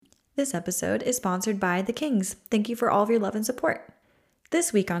This episode is sponsored by The Kings. Thank you for all of your love and support.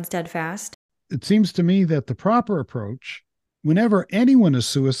 This week on Steadfast, it seems to me that the proper approach, whenever anyone is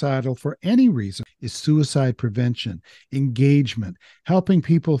suicidal for any reason, is suicide prevention, engagement, helping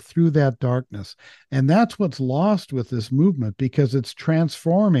people through that darkness. And that's what's lost with this movement, because it's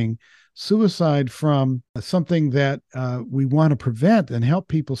transforming suicide from something that we want to prevent and help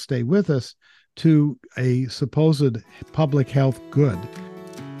people stay with us to a supposed public health good.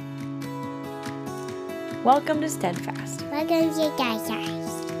 welcome to Steadfast. Welcome to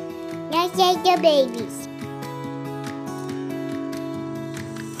Steadfast. Let's take the babies.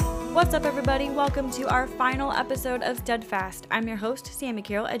 What's up, everybody? Welcome to our final episode of Steadfast. I'm your host, Sammy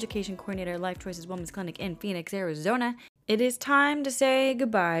Carroll, Education Coordinator, Life Choices Women's Clinic in Phoenix, Arizona. It is time to say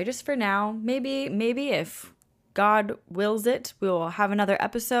goodbye, just for now. Maybe if God wills it, we'll have another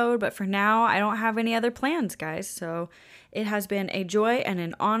episode, but for now, I don't have any other plans, guys. So it has been a joy and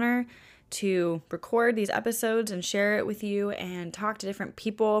an honor to record these episodes and share it with you and talk to different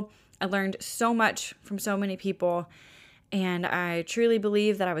people. I learned so much from so many people, and I truly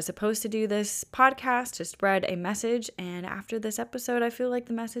believe that I was supposed to do this podcast to spread a message, and after this episode, I feel like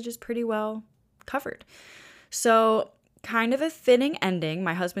the message is pretty well covered. So, kind of a fitting ending.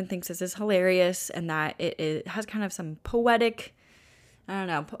 My husband thinks this is hilarious and that it has kind of some poetic,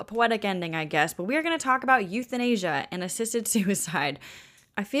 a poetic ending, I guess, but we're going to talk about euthanasia and assisted suicide.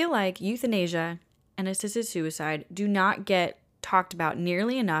 I feel like euthanasia and assisted suicide do not get talked about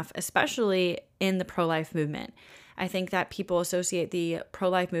nearly enough, especially in the pro-life movement. I think that people associate the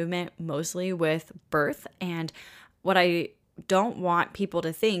pro-life movement mostly with birth, and what I don't want people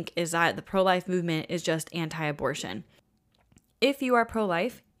to think is that the pro-life movement is just anti-abortion. If you are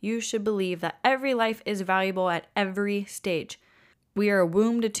pro-life, you should believe that every life is valuable at every stage. We are a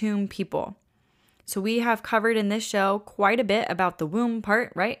womb-to-tomb people. So we have covered in this show quite a bit about the womb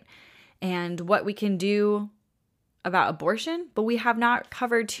part, right? And what we can do about abortion, but we have not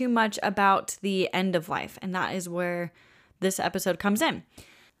covered too much about the end of life. And that is where this episode comes in.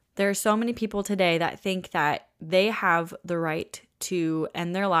 There are so many people today that think that they have the right to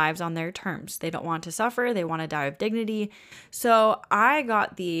end their lives on their terms. They don't want to suffer. They want to die with dignity. So I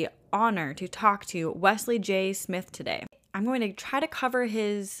got the honor to talk to Wesley J. Smith today. I'm going to try to cover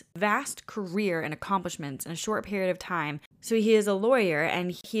his vast career and accomplishments in a short period of time. So he is a lawyer,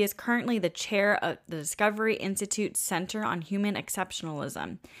 and he is currently the chair of the Discovery Institute Center on Human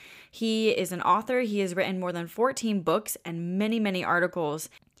Exceptionalism. He is an author. He has written more than 14 books and many, many articles.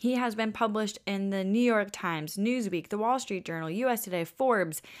 He has been published in the New York Times, Newsweek, the Wall Street Journal, USA Today,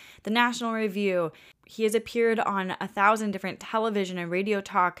 Forbes, the National Review. He has appeared on 1,000 different television and radio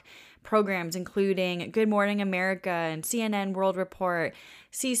talk programs, including Good Morning America and CNN World Report,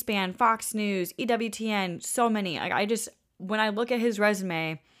 C-SPAN, Fox News, EWTN, so many. When I look at his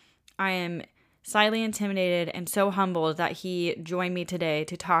resume, I am slightly intimidated and so humbled that he joined me today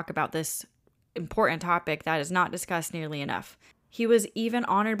to talk about this important topic that is not discussed nearly enough. He was even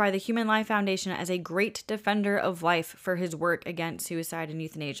honored by the Human Life Foundation as a great defender of life for his work against suicide and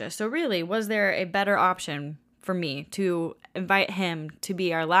euthanasia. So really, was there a better option for me to invite him to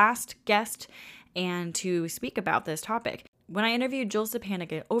be our last guest and to speak about this topic? When I interviewed Joel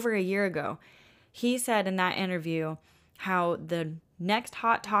Stepanek over a year ago, he said in that interview how the next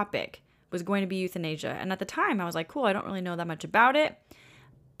hot topic was going to be euthanasia. And at the time, I was like, cool, I don't really know that much about it,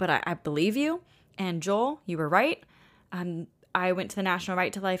 but I believe you. And Joel, you were right. I went to the National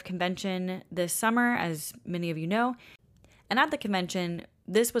Right to Life Convention this summer, as many of you know. And at the convention,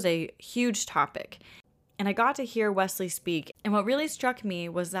 this was a huge topic. And I got to hear Wesley speak. And what really struck me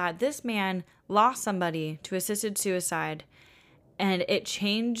was that this man lost somebody to assisted suicide, and it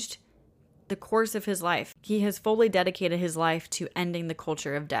changed the course of his life. He has fully dedicated his life to ending the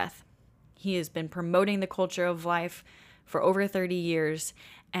culture of death. He has been promoting the culture of life for over 30 years.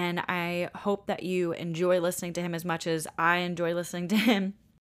 And I hope that you enjoy listening to him as much as I enjoy listening to him.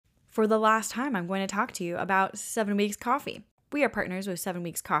 For the last time, I'm going to talk to you about 7 Weeks Coffee. We are partners with 7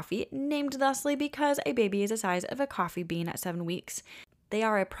 Weeks Coffee, named thusly because a baby is the size of a coffee bean at 7 weeks. They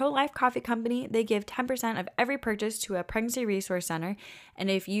are a pro-life coffee company. They give 10% of every purchase to a pregnancy resource center. And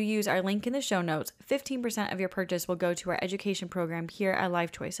if you use our link in the show notes, 15% of your purchase will go to our education program here at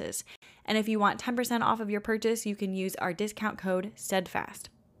Life Choices. And if you want 10% off of your purchase, you can use our discount code STEADFAST.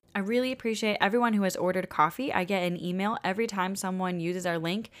 I really appreciate everyone who has ordered coffee. I get an email every time someone uses our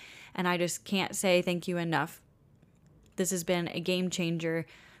link, and I just can't say thank you enough. This has been a game changer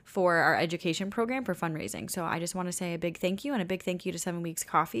for our education program for fundraising. So I just want to say a big thank you, and a big thank you to 7 Weeks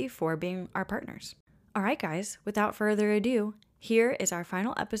Coffee for being our partners. All right, guys, without further ado, here is our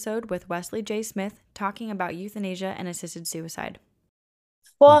final episode with Wesley J. Smith talking about euthanasia and assisted suicide.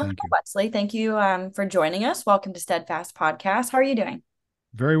 So Well, hi, thank you. Wesley, thank you for joining us. Welcome to Steadfast Podcast. How are you doing?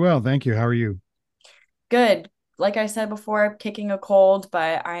 Very well. Thank you. How are you? Good. Like I said before, kicking a cold,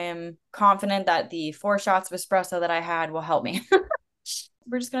 but I am confident that the 4 shots of espresso that I had will help me.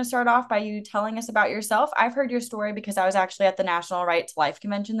 We're just going to start off by you telling us about yourself. I've heard your story because I was actually at the National Right to Life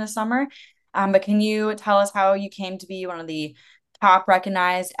Convention this summer. But can you tell us how you came to be one of the top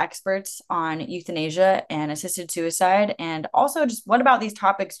recognized experts on euthanasia and assisted suicide? And also, just what about these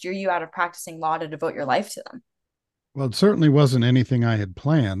topics drew you out of practicing law to devote your life to them? Well, it certainly wasn't anything I had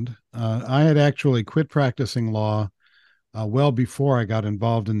planned. I had actually quit practicing law well before I got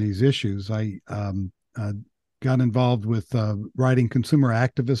involved in these issues. I got involved with writing consumer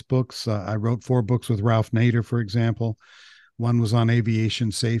activist books. I wrote 4 books with Ralph Nader, for example. One was on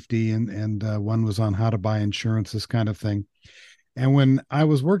aviation safety, and one was on how to buy insurance, this kind of thing. And when I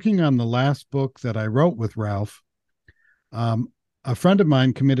was working on the last book that I wrote with Ralph, um, a friend of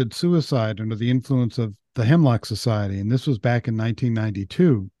mine committed suicide under the influence of the Hemlock Society, and this was back in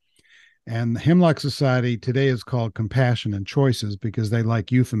 1992. And the Hemlock Society today is called Compassion and Choices because they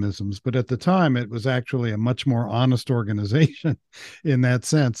like euphemisms, but at the time it was actually a much more honest organization in that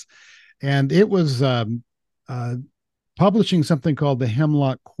sense. And it was uh, publishing something called the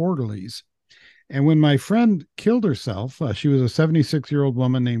Hemlock Quarterlies. And when my friend killed herself, she was a 76-year-old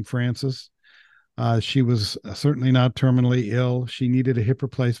woman named Frances. She was certainly not terminally ill. She needed a hip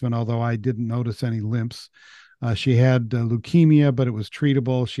replacement, although I didn't notice any limps. She had leukemia, but it was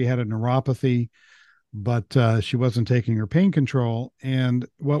treatable. She had a neuropathy, but she wasn't taking her pain control. And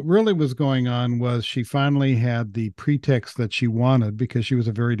what really was going on was she finally had the pretext that she wanted because she was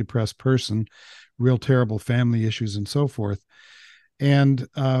a very depressed person, real terrible family issues, and so forth. And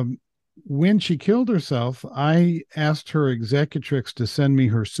when she killed herself, I asked her executrix to send me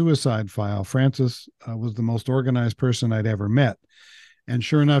her suicide file. Frances was the most organized person I'd ever met. And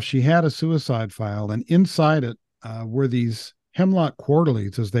sure enough, she had a suicide file, and inside it were these Hemlock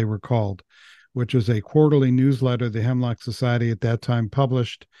Quarterlies, as they were called, which was a quarterly newsletter the Hemlock Society at that time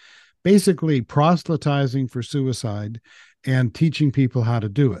published, basically proselytizing for suicide and teaching people how to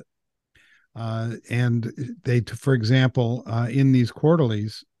do it. And they, for example, in these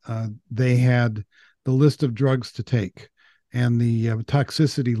quarterlies, they had the list of drugs to take and the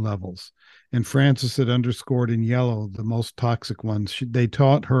toxicity levels. And Frances had underscored in yellow the most toxic ones. They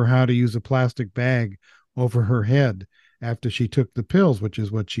taught her how to use a plastic bag over her head after she took the pills, which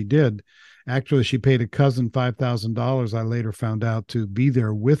is what she did. Actually, she paid a cousin $5,000. I later found out to be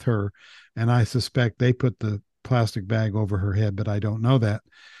there with her. And I suspect they put the plastic bag over her head, but I don't know that.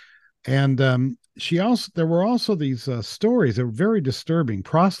 And there were also these stories that were very disturbing,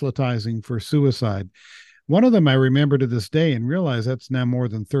 proselytizing for suicide. One of them I remember to this day and realize that's now more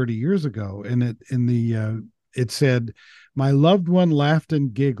than 30 years ago. And it said, "My loved one laughed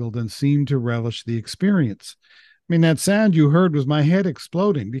and giggled and seemed to relish the experience." I mean, that sound you heard was my head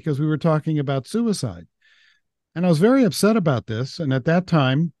exploding because we were talking about suicide. And I was very upset about this. And at that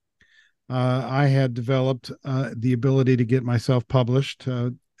time, I had developed the ability to get myself published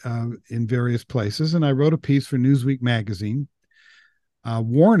in various places. And I wrote a piece for Newsweek magazine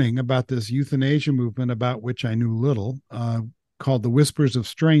warning about this euthanasia movement about which I knew little, called The Whispers of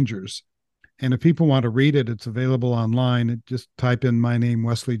Strangers. And if people want to read it, it's available online. Just type in my name,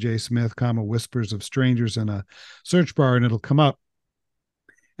 Wesley J. Smith, comma, Whispers of Strangers in a search bar, and it'll come up.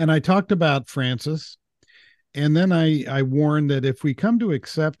 And I talked about Frances. And then I warned that if we come to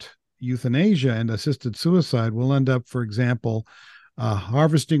accept euthanasia and assisted suicide, we'll end up, for example,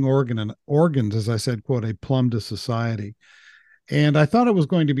 harvesting organs, as I said, quote, a plum to society. And I thought it was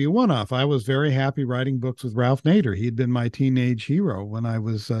going to be a one-off. I was very happy writing books with Ralph Nader. He had been my teenage hero when I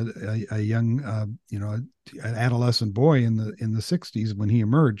was a young, an adolescent boy in the '60s when he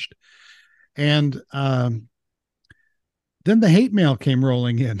emerged. And then the hate mail came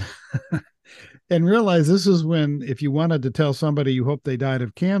rolling in, and realized this is when, if you wanted to tell somebody you hope they died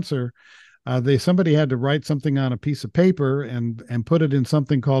of cancer, somebody had to write something on a piece of paper and put it in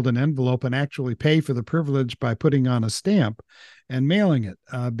something called an envelope and actually pay for the privilege by putting on a stamp and mailing it,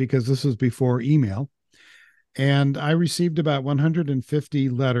 because this was before email. And I received about 150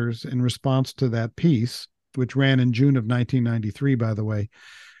 letters in response to that piece, which ran in June of 1993, by the way.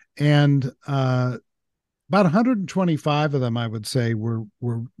 And about 125 of them, I would say, were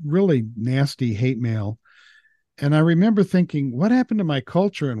really nasty hate mail. And I remember thinking, what happened to my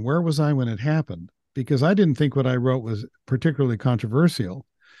culture and where was I when it happened? Because I didn't think what I wrote was particularly controversial.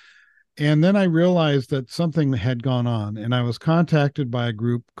 And then I realized that something had gone on, and I was contacted by a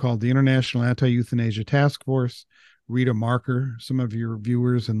group called the International Anti-Euthanasia Task Force, Rita Marker. Some of your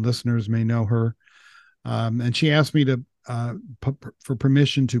viewers and listeners may know her. And she asked me to for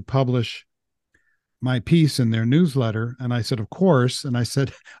permission to publish my piece in their newsletter. And I said, of course. And I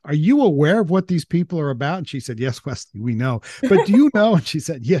said, are you aware of what these people are about? And she said, yes, Wesley, we know. But do you know? And she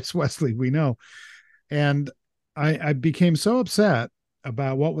said, yes, Wesley, we know. And I became so upset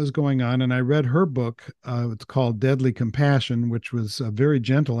about what was going on. And I read her book. It's called Deadly Compassion, which was very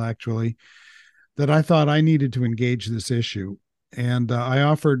gentle, actually, that I thought I needed to engage this issue. And I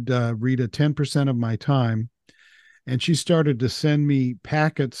offered Rita 10% of my time. And she started to send me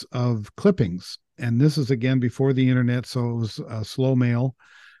packets of clippings. And this is, again, before the internet, so it was slow mail.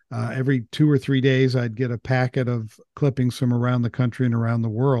 Every 2 or 3 days, I'd get a packet of clippings from around the country and around the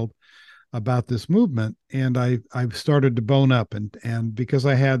world about this movement. And I've started to bone up. And because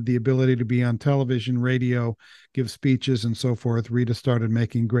I had the ability to be on television, radio, give speeches, and so forth, Rita started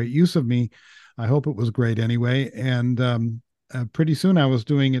making great use of me. I hope it was great anyway. And pretty soon I was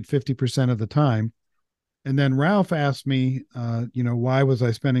doing it 50% of the time. And then Ralph asked me, why was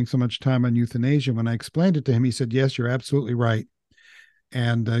I spending so much time on euthanasia? When I explained it to him, he said, yes, you're absolutely right.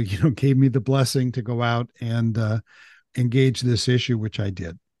 And, gave me the blessing to go out and engage this issue, which I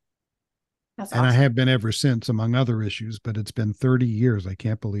did. That's and awesome. I have been ever since, among other issues, but it's been 30 years. I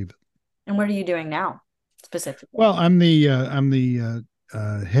can't believe it. And what are you doing now specifically? Well, I'm the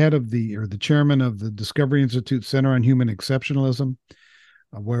head of the chairman of the Discovery Institute Center on Human Exceptionalism,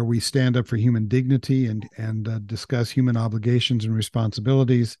 where we stand up for human dignity and discuss human obligations and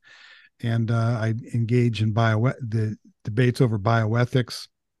responsibilities. And I engage in the debates over bioethics,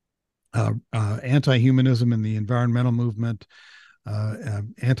 anti-humanism in the environmental movement,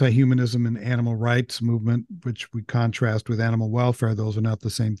 anti-humanism and animal rights movement, which we contrast with animal welfare. Those are not the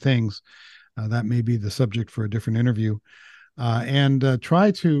same things. That may be the subject for a different interview. And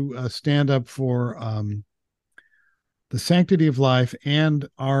try to stand up for the sanctity of life and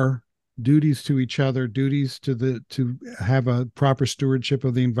our duties to each other, duties to have a proper stewardship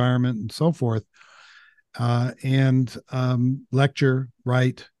of the environment and so forth, and lecture,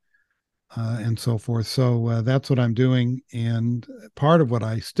 write, and so forth. So that's what I'm doing. And part of what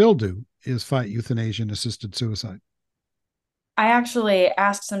I still do is fight euthanasia and assisted suicide. I actually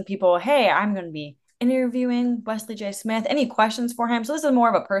asked some people, hey, I'm going to be interviewing Wesley J. Smith. Any questions for him? So this is more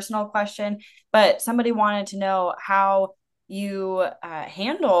of a personal question, but somebody wanted to know how you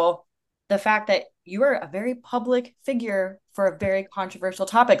handle the fact that you are a very public figure for a very controversial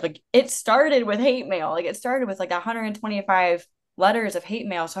topic. Like, it started with hate mail. Like, it started with like 125 letters of hate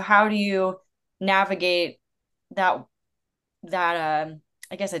mail. So how do you navigate that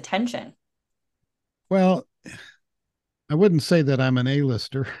I guess attention? Well, I wouldn't say that I'm an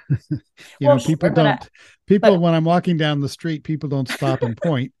A-lister. People sure, don't, when I'm walking down the street, people don't stop and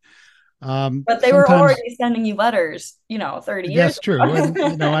point. But they were already sending you letters, 30 years That's true.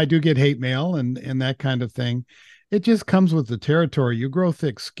 And, I do get hate mail and that kind of thing. It just comes with the territory. You grow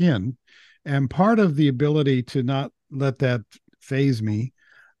thick skin. And part of the ability to not let that phase me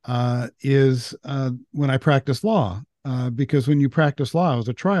is when I practice law. Because when you practice law, I was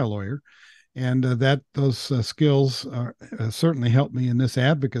a trial lawyer. And those skills certainly help me in this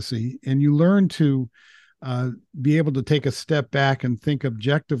advocacy. And you learn to be able to take a step back and think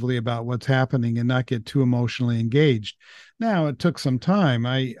objectively about what's happening and not get too emotionally engaged. Now, it took some time.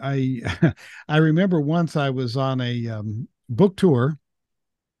 I I remember once I was on a book tour,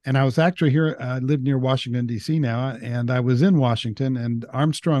 and I was actually here. I live near Washington, D.C. now, and I was in Washington, and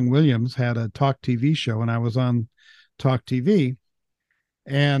Armstrong Williams had a talk TV show, and I was on talk TV.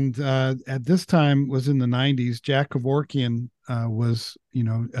 And at this time was in the 90s. Jack Kevorkian was,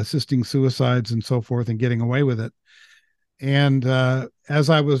 assisting suicides and so forth and getting away with it. And as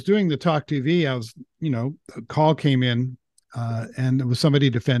I was doing the talk TV, I was, a call came in and it was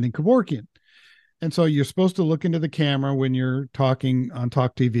somebody defending Kevorkian. And so you're supposed to look into the camera when you're talking on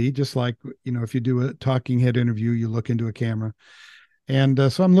talk TV, just like, if you do a talking head interview, you look into a camera.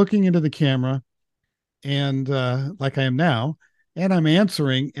 And so I'm looking into the camera and like I am now. And I'm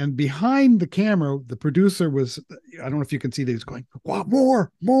answering, and behind the camera, the producer was, I don't know if you can see that, he was going, wow, more.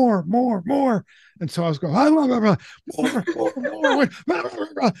 And so I was going, more.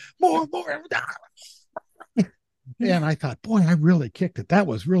 And I thought, boy, I really kicked it. That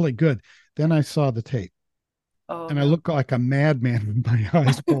was really good. Then I saw the tape. And I looked like a madman with my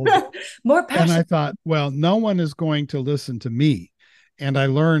eyes bulging. More passion. And I thought, well, no one is going to listen to me. And I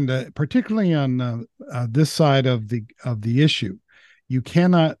learned, particularly on this side of the issue, you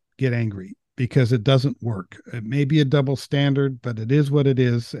cannot get angry because it doesn't work. It may be a double standard, but it is what it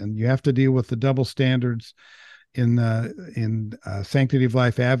is, and you have to deal with the double standards in sanctity of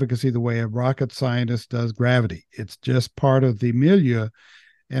life advocacy the way a rocket scientist does gravity. It's just part of the milieu,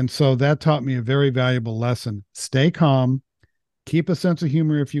 And so that taught me a very valuable lesson. Stay calm, keep a sense of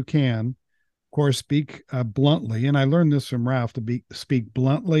humor if you can. Of course, speak bluntly. And I learned this from Ralph to speak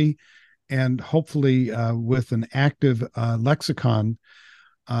bluntly and hopefully with an active lexicon,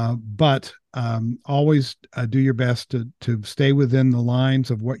 but always do your best to stay within the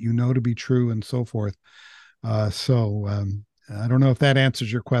lines of what you know to be true and so forth. I don't know if that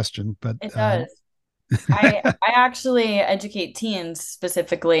answers your question, but It does. I actually educate teens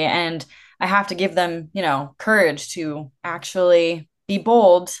specifically, and I have to give them, courage to actually be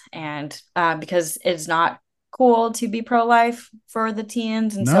bold, and because it's not cool to be pro-life for the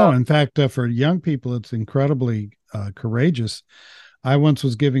teens, and no, so in fact, for young people, it's incredibly courageous. I once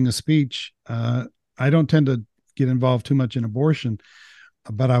was giving a speech. I don't tend to get involved too much in abortion,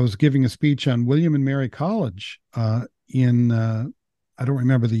 but I was giving a speech on William and Mary College I don't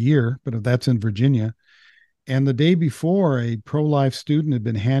remember the year, but that's in Virginia. And the day before, a pro life student had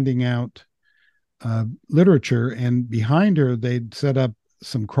been handing out literature, and behind her, they'd set up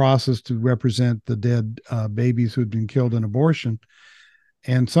some crosses to represent the dead babies who'd been killed in abortion.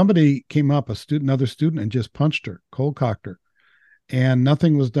 And somebody came up, another student, and just punched her, cold cocked her. And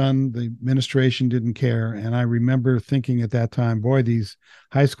nothing was done. The administration didn't care. And I remember thinking at that time, boy, these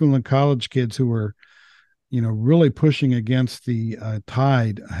high school and college kids who were, really pushing against the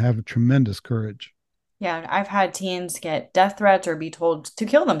tide have tremendous courage. yeah, I've had teens get death threats or be told to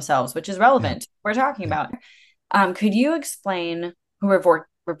kill themselves, which is Yeah. relevant. We're talking Yeah. about. Could you explain who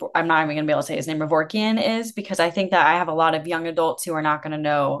I'm not even going to be able to say his name, Revorkian is, because I think that I have a lot of young adults who are not going to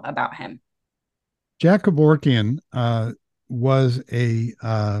know about him. Jack Kevorkian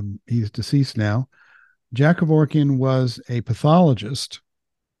he's deceased now. Jack Kevorkian was a pathologist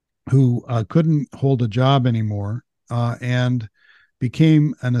who couldn't hold a job anymore and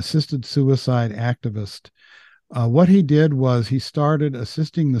became an assisted suicide activist. What he did was he started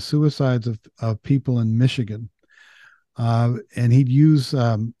assisting the suicides of people in Michigan, and he'd use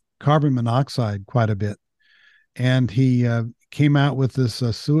carbon monoxide quite a bit. And he came out with this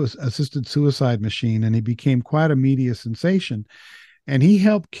assisted suicide machine, and he became quite a media sensation. And he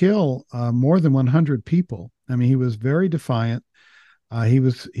helped kill more than 100 people. I mean, he was very defiant. He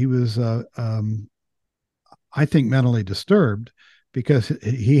was I think, mentally disturbed because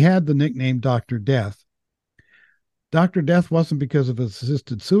he had the nickname Dr. Death. Dr. Death wasn't because of his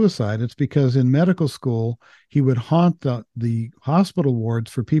assisted suicide. It's because in medical school, he would haunt the hospital wards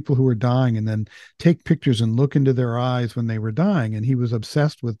for people who were dying and then take pictures and look into their eyes when they were dying. And he was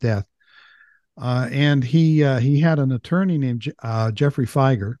obsessed with death. And he had an attorney named Jeffrey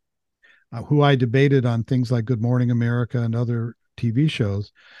Feiger, who I debated on things like Good Morning America and other TV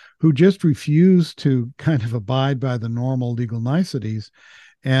shows, who just refused to kind of abide by the normal legal niceties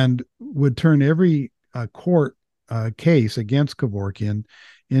and would turn every court case against Kevorkian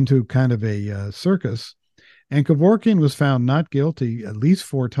into kind of a circus. And Kevorkian was found not guilty at least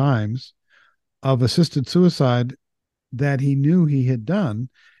 4 times of assisted suicide that he knew he had done.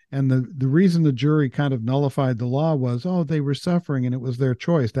 And the reason the jury kind of nullified the law was, oh, they were suffering and it was their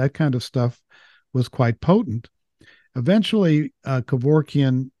choice. That kind of stuff was quite potent. Eventually,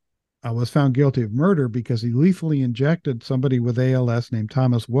 Kevorkian was found guilty of murder because he lethally injected somebody with ALS named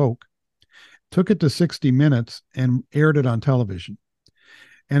Thomas Woke, took it to 60 Minutes, and aired it on television.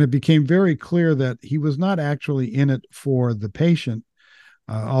 And it became very clear that he was not actually in it for the patient,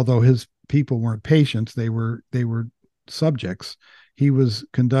 although his people weren't patients; they were subjects. He was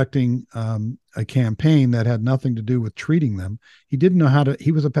conducting a campaign that had nothing to do with treating them. He didn't know how to.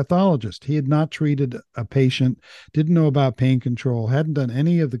 He was a pathologist. He had not treated a patient, didn't know about pain control, hadn't done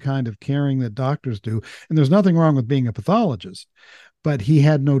any of the kind of caring that doctors do. And there's nothing wrong with being a pathologist, but he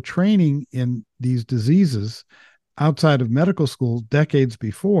had no training in these diseases outside of medical school decades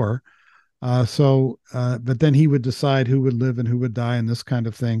before. But then he would decide who would live and who would die and this kind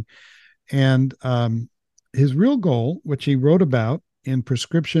of thing. And his real goal, which he wrote about in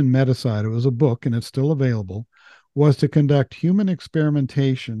Prescription Medicide, it was a book and it's still available, was to conduct human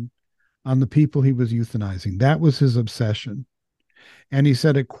experimentation on the people he was euthanizing. That was his obsession. And he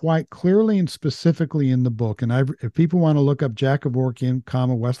said it quite clearly and specifically in the book. And if people want to look up Jack Kevorkian,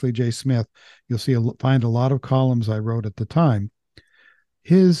 Wesley J. Smith, you'll find a lot of columns I wrote at the time.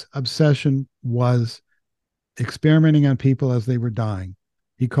 His obsession was experimenting on people as they were dying.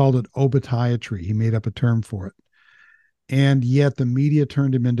 He called it obitiatry. He made up a term for it. And yet the media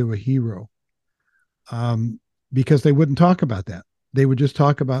turned him into a hero because they wouldn't talk about that. They would just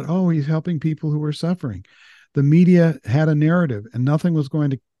talk about, oh, he's helping people who were suffering. The media had a narrative and nothing was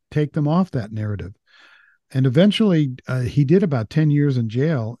going to take them off that narrative. And eventually he did about 10 years in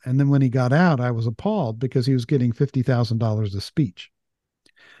jail. And then when he got out, I was appalled because he was getting $50,000 a speech.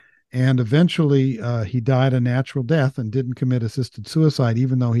 And eventually he died a natural death and didn't commit assisted suicide,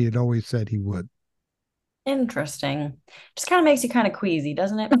 even though he had always said he would. Interesting. Just kind of makes you kind of queasy,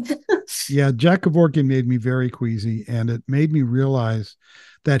 doesn't it? Yeah, Jack Kevorkian made me very queasy, and it made me realize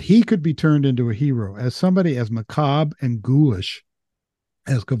that he could be turned into a hero. As somebody as macabre and ghoulish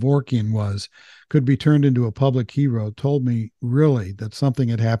as Kevorkian was, could be turned into a public hero, told me really that something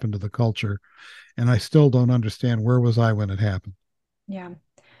had happened to the culture. And I still don't understand, where was I when it happened. Yeah.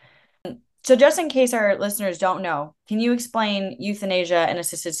 So just in case our listeners don't know, can you explain euthanasia and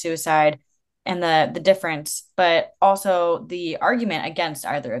assisted suicide and the difference, but also the argument against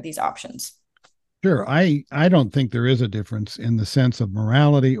either of these options? Sure. I don't think there is a difference in the sense of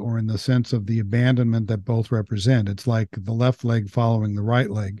morality or in the sense of the abandonment that both represent. It's like the left leg following the right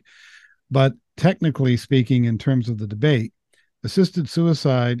leg. But technically speaking, in terms of the debate, assisted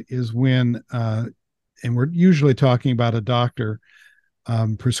suicide is when, and we're usually talking about a doctor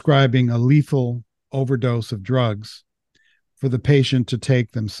prescribing a lethal overdose of drugs for the patient to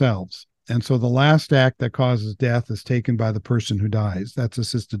take themselves. And so the last act that causes death is taken by the person who dies. That's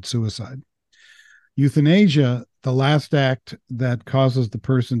assisted suicide. Euthanasia, the last act that causes the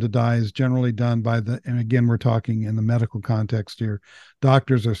person to die, is generally done by and again, we're talking in the medical context here,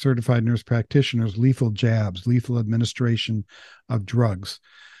 doctors or certified nurse practitioners, lethal jabs, lethal administration of drugs.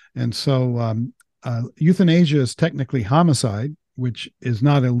 And so euthanasia is technically homicide, which is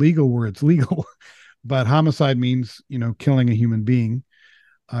not illegal where it's legal, but homicide means, killing a human being.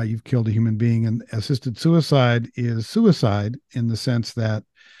 You've killed a human being. And assisted suicide is suicide in the sense that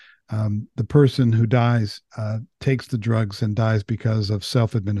the person who dies takes the drugs and dies because of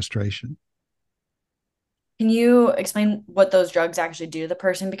self-administration. Can you explain what those drugs actually do to the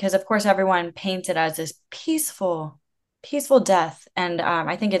person? Because of course everyone paints it as this peaceful death, and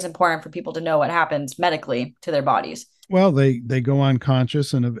I think it's important for people to know what happens medically to their bodies. Well, they go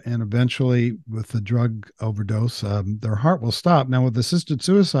unconscious, and eventually, with the drug overdose, their heart will stop. Now, with assisted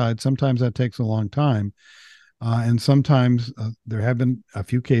suicide, sometimes that takes a long time. And sometimes there have been a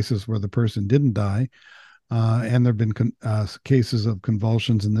few cases where the person didn't die, and there have been cases of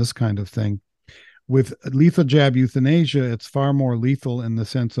convulsions and this kind of thing. With lethal jab euthanasia, it's far more lethal in the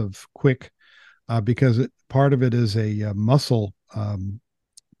sense of quick, because part of it is a muscle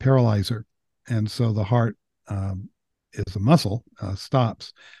paralyzer. And so the heart is a muscle,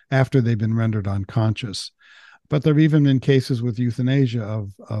 stops after they've been rendered unconscious. But there have even been cases with euthanasia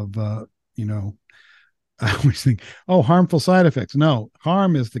of I always think, oh, harmful side effects. No,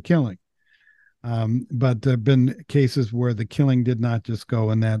 harm is the killing. But there have been cases where the killing did not just go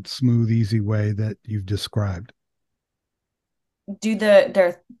in that smooth, easy way that you've described. Do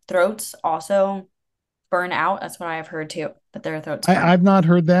their throats also burn out? That's what I've heard too, that their throats burn. I've not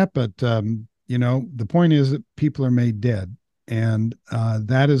heard that, but the point is that people are made dead, and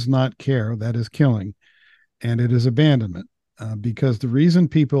that is not care, that is killing, and it is abandonment. Because the reason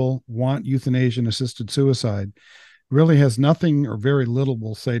people want euthanasia and assisted suicide really has nothing or very little,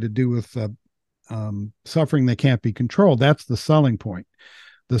 we'll say, to do with suffering that can't be controlled. That's the selling point.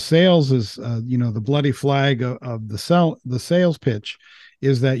 The sales is, the bloody flag of the sales pitch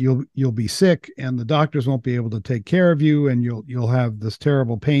is that you'll be sick and the doctors won't be able to take care of you, and you'll have this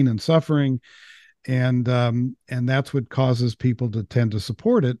terrible pain and suffering, and that's what causes people to tend to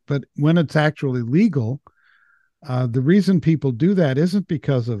support it. But when it's actually legal, the reason people do that isn't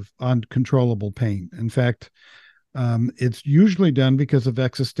because of uncontrollable pain. In fact, it's usually done because of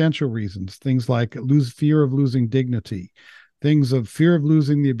existential reasons, things like fear of losing dignity, things of fear of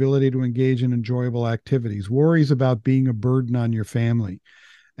losing the ability to engage in enjoyable activities, worries about being a burden on your family,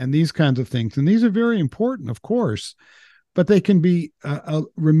 and these kinds of things. And these are very important, of course, but they can be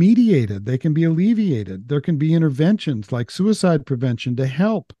remediated. They can be alleviated. There can be interventions like suicide prevention to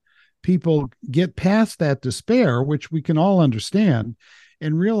help people get past that despair, which we can all understand,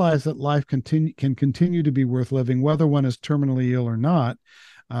 and realize that life can continue to be worth living, whether one is terminally ill or not,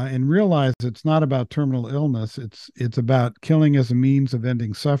 and realize it's not about terminal illness. It's about killing as a means of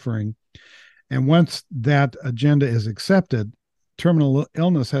ending suffering. And once that agenda is accepted, terminal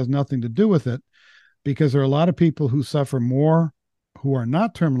illness has nothing to do with it, because there are a lot of people who suffer more who are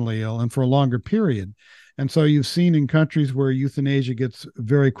not terminally ill and for a longer period. And so you've seen in countries where euthanasia gets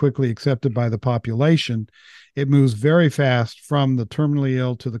very quickly accepted by the population, it moves very fast from the terminally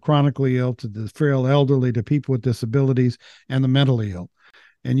ill to the chronically ill to the frail elderly to people with disabilities and the mentally ill.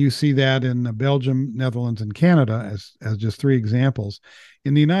 And you see that in Belgium, Netherlands, and Canada as just three examples.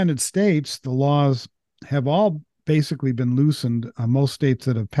 In the United States, the laws have all basically been loosened. Most states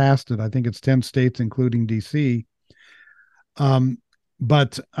that have passed it, I think it's 10 states, including DC.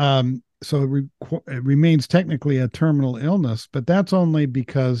 But so it remains technically a terminal illness, but that's only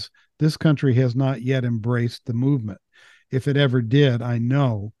because this country has not yet embraced the movement. If it ever did, I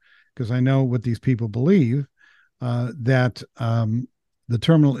know, because I know what these people believe, that the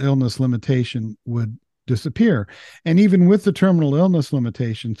terminal illness limitation would disappear. And even with the terminal illness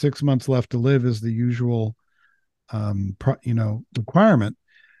limitation, 6 months left to live is the usual, requirement.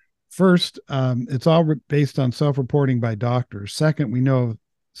 First, it's all based on self-reporting by doctors. Second, we know of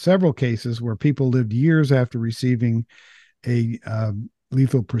several cases where people lived years after receiving a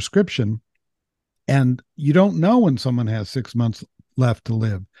lethal prescription, and you don't know when someone has 6 months left to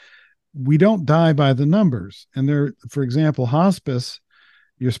live. We don't die by the numbers. And there, for example, hospice,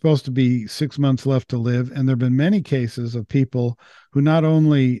 you're supposed to be 6 months left to live. And there have been many cases of people who not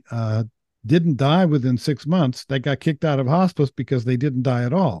only didn't die within 6 months, they got kicked out of hospice because they didn't die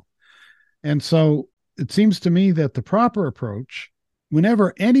at all. And so it seems to me that the proper approach,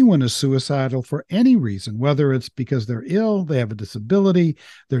 whenever anyone is suicidal for any reason, whether it's because they're ill, they have a disability,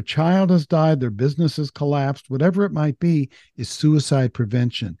 their child has died, their business has collapsed, whatever it might be, is suicide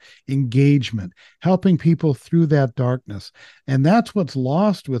prevention, engagement, helping people through that darkness. And that's what's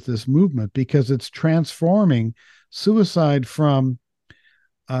lost with this movement, because it's transforming suicide from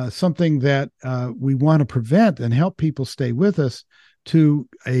something that we want to prevent and help people stay with us to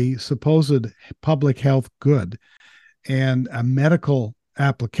a supposed public health good and a medical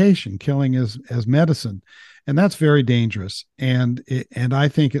application, killing as medicine. And that's very dangerous. And I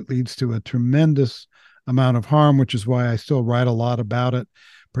think it leads to a tremendous amount of harm, which is why I still write a lot about it,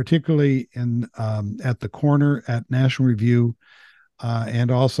 particularly in at the Corner, at National Review,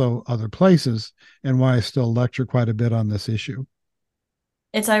 and also other places, and why I still lecture quite a bit on this issue.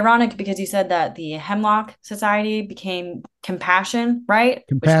 It's ironic because you said that the Hemlock Society became Compassion, right?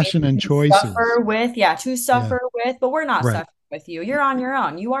 Compassion and choices. To suffer with, but we're not suffering with you. You're on your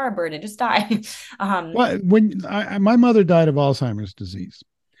own. You are a burden. Just die. Well, my mother died of Alzheimer's disease,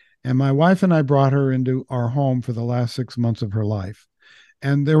 and my wife and I brought her into our home for the last 6 months of her life.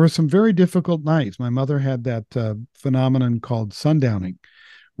 And there were some very difficult nights. My mother had that phenomenon called sundowning,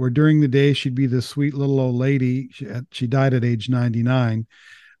 where during the day she'd be this sweet little old lady. She died at age 99.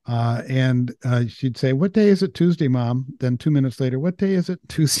 And she'd say, "What day is it? Tuesday, Mom." Then 2 minutes later, "What day is it?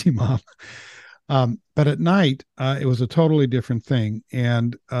 Tuesday, Mom." But at night, it was a totally different thing.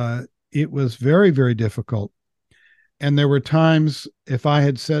 And it was very, very difficult. And there were times, if I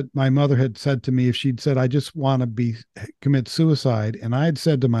had said, my mother had said to me, if she'd said, "I just want to commit suicide," and I had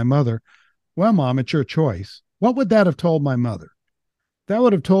said to my mother, "Well, Mom, it's your choice," what would that have told my mother? That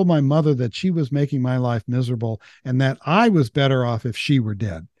would have told my mother that she was making my life miserable and that I was better off if she were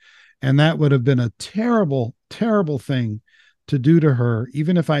dead. And that would have been a terrible, terrible thing to do to her,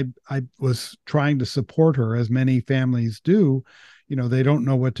 even if I was trying to support her, as many families do. They don't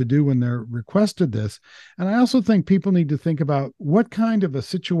know what to do when they're requested this. And I also think people need to think about, what kind of a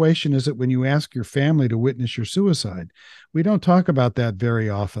situation is it when you ask your family to witness your suicide? We don't talk about that very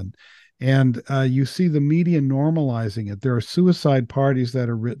often. And you see the media normalizing it. There are suicide parties that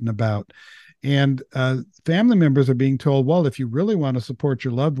are written about. And family members are being told, well, if you really want to support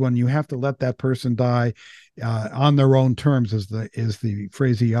your loved one, you have to let that person die on their own terms, is the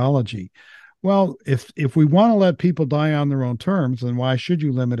phraseology. Well, if we want to let people die on their own terms, then why should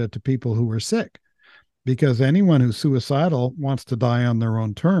you limit it to people who are sick? Because anyone who's suicidal wants to die on their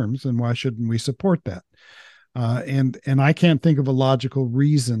own terms, and why shouldn't we support that? And I can't think of a logical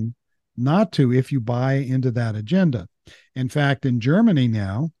reason not to, if you buy into that agenda. In fact, in Germany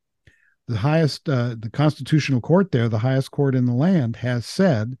now, the constitutional court there, the highest court in the land, has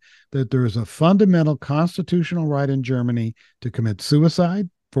said that there is a fundamental constitutional right in Germany to commit suicide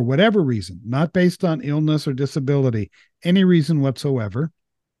for whatever reason, not based on illness or disability, any reason whatsoever,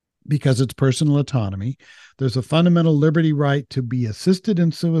 because it's personal autonomy. There's a fundamental liberty right to be assisted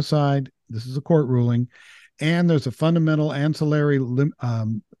in suicide. This is a court ruling. And there's a fundamental ancillary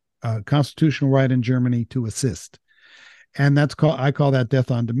constitutional right in Germany to assist. And I call that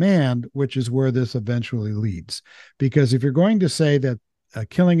death on demand, which is where this eventually leads. Because if you're going to say that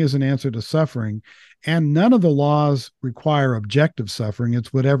killing is an answer to suffering, and none of the laws require objective suffering,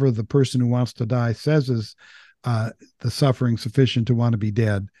 it's whatever the person who wants to die says is the suffering sufficient to want to be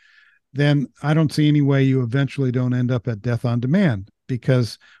dead, then I don't see any way you eventually don't end up at death on demand.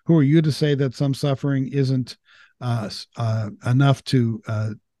 Because who are you to say that some suffering isn't enough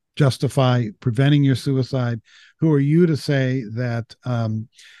to justify preventing your suicide? Who are you to say that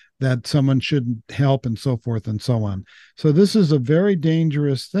that someone shouldn't help, and so forth and so on? So this is a very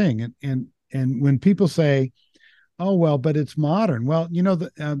dangerous thing. And when people say, "Oh, well, but it's modern," well,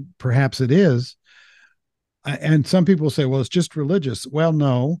 perhaps it is. And some people say, "Well, it's just religious." Well,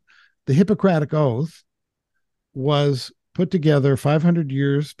 no. the Hippocratic Oath was put together 500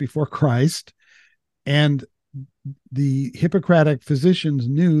 years before Christ, and the Hippocratic physicians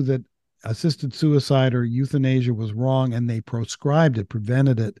knew that assisted suicide or euthanasia was wrong, and they proscribed it,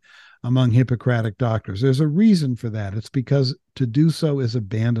 prevented it among Hippocratic doctors. There's a reason for that. It's because to do so is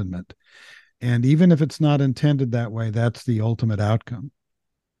abandonment. And even if it's not intended that way, that's the ultimate outcome.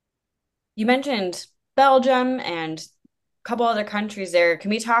 You mentioned Belgium and a couple other countries there.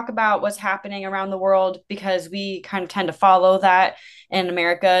 Can we talk about what's happening around the world? Because we kind of tend to follow that in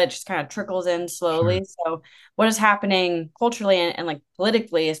America. It just kind of trickles in slowly. Sure. So, what is happening culturally and like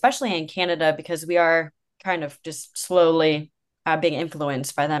politically, especially in Canada, because we are kind of just slowly being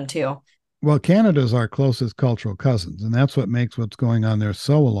influenced by them too. Well, Canada is our closest cultural cousins, and that's what makes what's going on there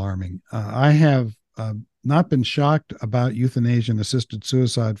so alarming. I have not been shocked about euthanasia and assisted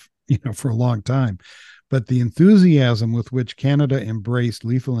suicide, for a long time, but the enthusiasm with which Canada embraced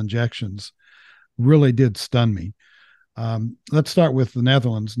lethal injections really did stun me. Let's start with the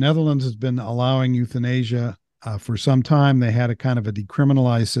Netherlands. Netherlands has been allowing euthanasia for some time. They had a kind of a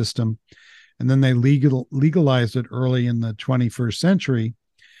decriminalized system, and then they legalized it early in the 21st century.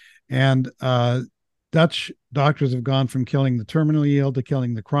 And Dutch doctors have gone from killing the terminally ill to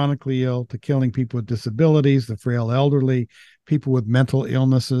killing the chronically ill to killing people with disabilities, the frail elderly, people with mental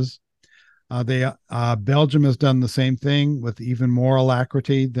illnesses. Belgium has done the same thing with even more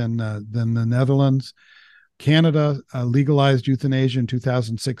alacrity than the Netherlands. Canada legalized euthanasia in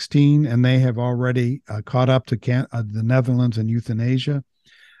 2016, and they have already caught up to the Netherlands in euthanasia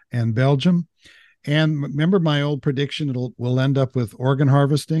and Belgium. And remember my old prediction, we'll end up with organ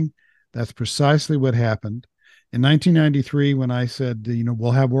harvesting. That's precisely what happened. In 1993, when I said,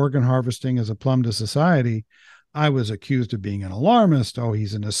 we'll have organ harvesting as a plum to society, I was accused of being an alarmist. Oh,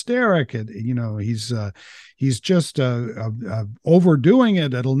 he's an hysteric. He's just overdoing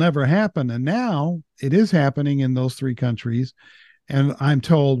it. It'll never happen. And now it is happening in those three countries. And I'm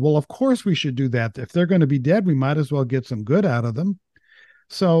told, well, of course we should do that. If they're going to be dead, we might as well get some good out of them.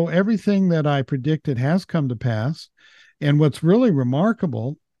 So everything that I predicted has come to pass. And what's really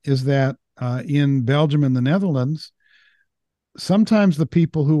remarkable is that in Belgium and the Netherlands, sometimes the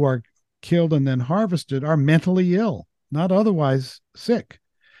people who are killed and then harvested are mentally ill, not otherwise sick.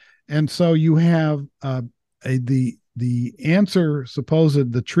 And so you have the answer,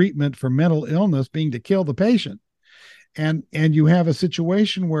 supposed the treatment for mental illness being to kill the patient. And you have a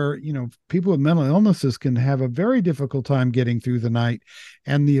situation where, people with mental illnesses can have a very difficult time getting through the night.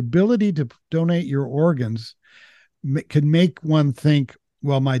 And the ability to donate your organs can make one think,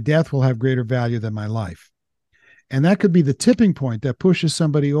 well, my death will have greater value than my life. And that could be the tipping point that pushes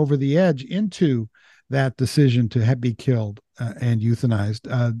somebody over the edge into that decision to be killed and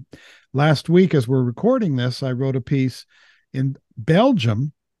euthanized. Last week, as we're recording this, I wrote a piece in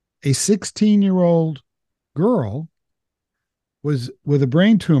Belgium. A 16-year-old girl was with a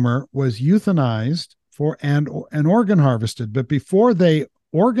brain tumor was euthanized and organ harvested. But before they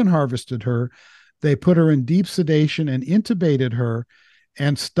organ harvested her, they put her in deep sedation and intubated her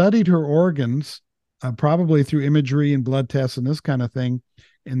and studied her organs, probably through imagery and blood tests and this kind of thing,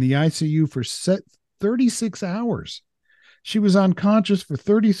 in the ICU for 36 hours. She was unconscious for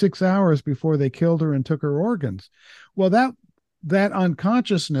 36 hours before they killed her and took her organs. Well, that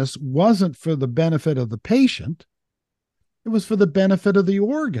unconsciousness wasn't for the benefit of the patient. It was for the benefit of the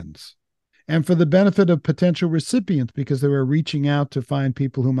organs and for the benefit of potential recipients, because they were reaching out to find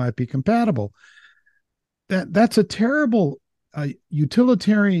people who might be compatible. That's a terrible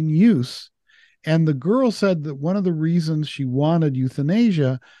utilitarian use. And the girl said that one of the reasons she wanted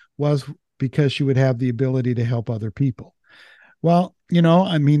euthanasia was because she would have the ability to help other people. Well,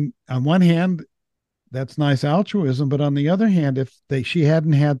 on one hand, that's nice altruism, but on the other hand, if she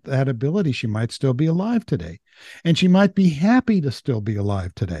hadn't had that ability, she might still be alive today, and she might be happy to still be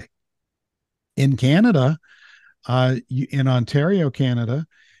alive today. In Canada, in Ontario, Canada,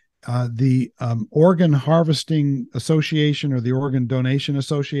 the Organ Harvesting Association, or the Organ Donation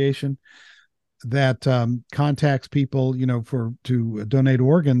Association, that contacts people, to donate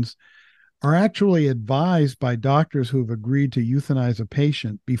organs, are actually advised by doctors who have agreed to euthanize a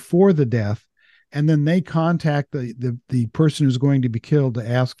patient before the death, and then they contact the person who's going to be killed to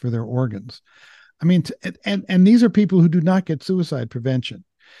ask for their organs. And these are people who do not get suicide prevention.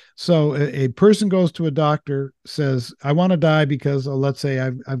 So a person goes to a doctor, says, I want to die because, let's say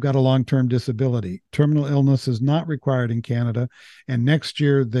I've got a long-term disability. Terminal illness is not required in Canada. And next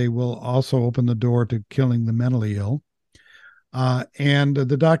year, they will also open the door to killing the mentally ill. And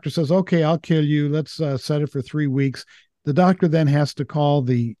the doctor says, okay, I'll kill you. Let's set it for 3 weeks. The doctor then has to call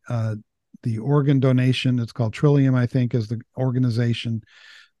the organ donation. It's called Trillium, I think, is the organization,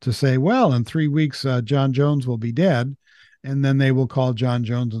 to say, well, in 3 weeks, John Jones will be dead. And then they will call John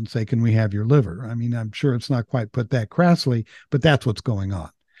Jones and say, can we have your liver? I mean, I'm sure it's not quite put that crassly, but that's what's going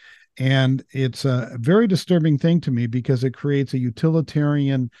on. And it's a very disturbing thing to me because it creates a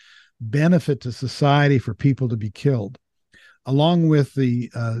utilitarian benefit to society for people to be killed, along with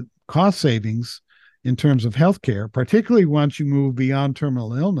the cost savings in terms of healthcare, particularly once you move beyond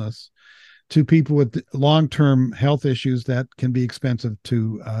terminal illness to people with long-term health issues that can be expensive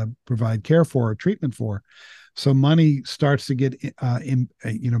to provide care for or treatment for. So money starts to get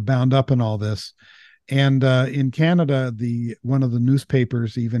bound up in all this. And in Canada, one of the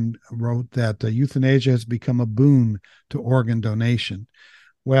newspapers even wrote that euthanasia has become a boon to organ donation.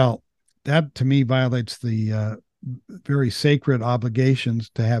 Well, that to me violates the very sacred obligations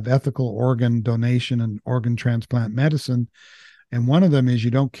to have ethical organ donation and organ transplant medicine. And one of them is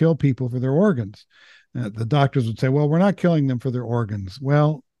you don't kill people for their organs. The doctors would say, well, we're not killing them for their organs.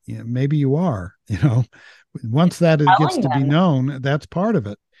 Well, maybe you are, once that gets to be known, that's part of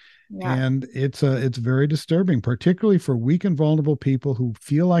it. Yeah. And it's very disturbing, particularly for weak and vulnerable people who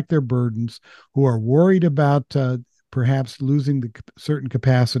feel like they're burdens, who are worried about perhaps losing the certain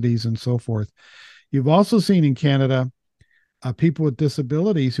capacities and so forth. You've also seen in Canada people with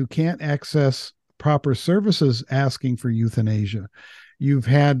disabilities who can't access proper services asking for euthanasia. You've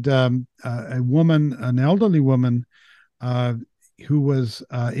had a woman, an elderly woman, who was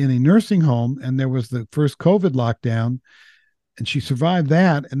in a nursing home, and there was the first COVID lockdown, and she survived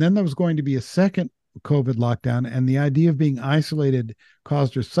that. And then there was going to be a second COVID lockdown, and the idea of being isolated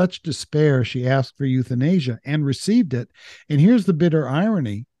caused her such despair, she asked for euthanasia and received it. And here's the bitter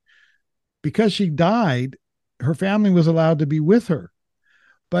irony. Because she died, her family was allowed to be with her.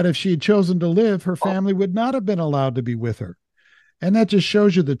 But if she had chosen to live, her family would not have been allowed to be with her. And that just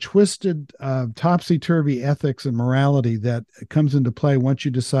shows you the twisted, topsy-turvy ethics and morality that comes into play once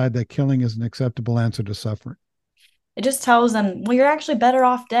you decide that killing is an acceptable answer to suffering. It just tells them, well, you're actually better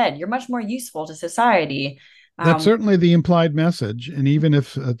off dead. You're much more useful to society. That's certainly the implied message. And even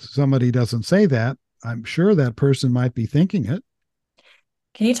if somebody doesn't say that, I'm sure that person might be thinking it.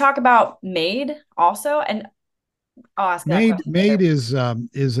 Can you talk about MAID also? And I'll ask that question. MAID is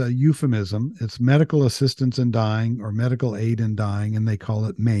a euphemism. It's medical assistance in dying or medical aid in dying, and they call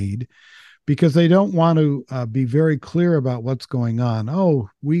it MAID because they don't want to be very clear about what's going on. Oh,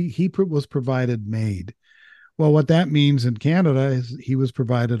 he was provided MAID. Well, what that means in Canada is he was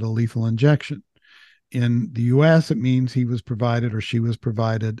provided a lethal injection. In the U.S., it means he was provided or she was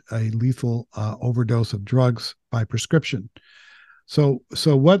provided a lethal overdose of drugs by prescription. So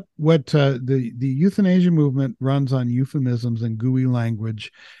what the euthanasia movement runs on euphemisms and gooey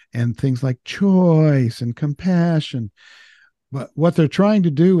language and things like choice and compassion. But what they're trying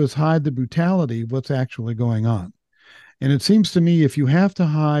to do is hide the brutality of what's actually going on. And it seems to me if you have to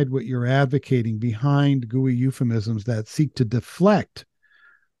hide what you're advocating behind gooey euphemisms that seek to deflect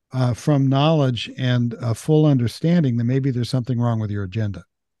from knowledge and full understanding, then maybe there's something wrong with your agenda.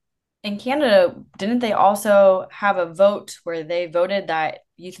 In Canada, didn't they also have a vote where they voted that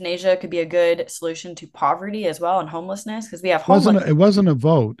euthanasia could be a good solution to poverty as well and homelessness? Because we have homelessness. It wasn't a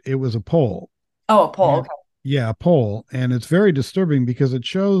vote. It was a poll. Oh, a poll. Okay. Yeah, a poll. And it's very disturbing because it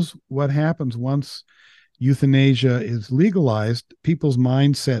shows what happens once euthanasia is legalized. People's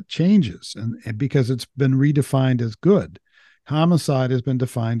mindset changes and because it's been redefined as good. Homicide has been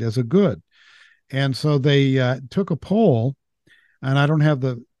defined as a good. And so they took a poll, and I don't have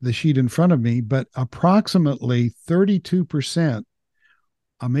the sheet in front of me, but approximately 32%,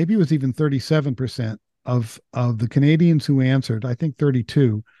 maybe it was even 37% of the Canadians who answered, I think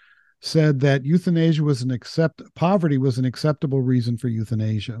 32, said that euthanasia was poverty was an acceptable reason for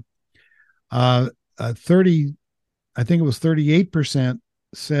euthanasia. 30, I think it was 38%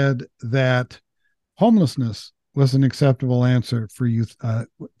 said that homelessness was an acceptable answer for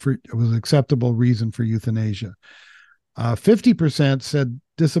was an acceptable reason for euthanasia. 50% said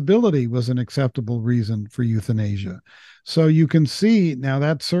disability was an acceptable reason for euthanasia. So you can see now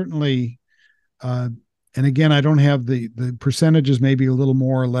that certainly, and again, I don't have the percentages, maybe a little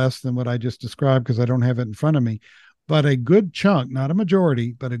more or less than what I just described because I don't have it in front of me, but a good chunk, not a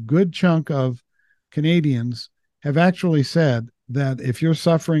majority, but a good chunk of Canadians have actually said that if you're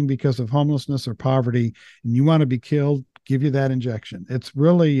suffering because of homelessness or poverty and you want to be killed, give you that injection. It's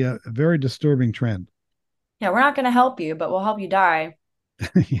really a very disturbing trend. Yeah, we're not going to help you, but we'll help you die.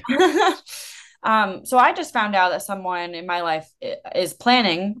 So I just found out that someone in my life is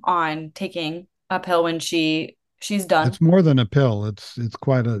planning on taking a pill when she's done. It's more than a pill. It's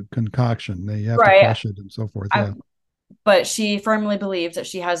quite a concoction. They have to crush it and so forth. Yeah. But she firmly believes that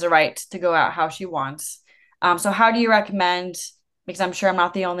she has the right to go out how she wants. So how do you recommend Because I'm sure I'm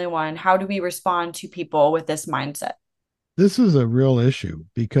not the only one. How do we respond to people with this mindset? This is a real issue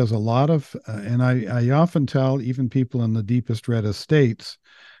because a lot of, and I often tell even people in the deepest, reddest states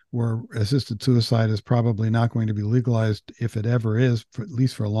where assisted suicide is probably not going to be legalized if it ever is, for, at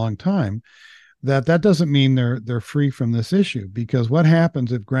least for a long time, that doesn't mean they're free from this issue. Because what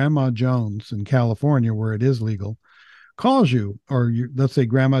happens if Grandma Jones in California, where it is legal, calls you, or let's say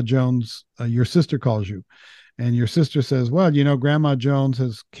Grandma Jones, your sister calls you, and your sister says, well, Grandma Jones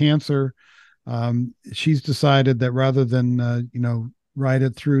has cancer. She's decided that rather than, ride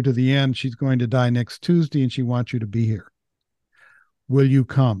it through to the end, she's going to die next Tuesday and she wants you to be here. Will you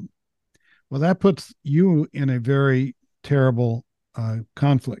come? Well, that puts you in a very terrible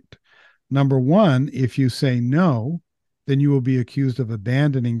conflict. Number one, if you say no, then you will be accused of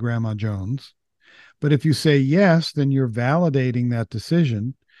abandoning Grandma Jones. But if you say yes, then you're validating that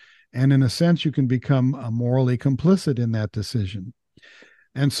decision. And in a sense, you can become morally complicit in that decision.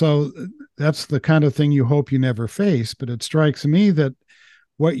 And so that's the kind of thing you hope you never face. But it strikes me that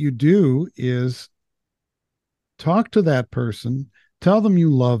what you do is talk to that person, tell them you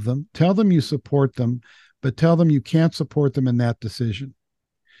love them, tell them you support them, but tell them you can't support them in that decision.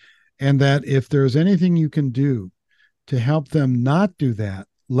 And that if there's anything you can do to help them not do that,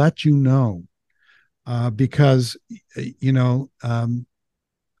 let you know. Because,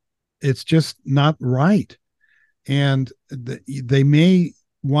 it's just not right. And they may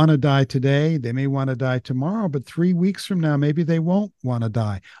want to die today, they may want to die tomorrow, but 3 weeks from now, maybe they won't want to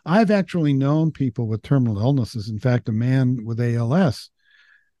die. I've actually known people with terminal illnesses. In fact, a man with ALS.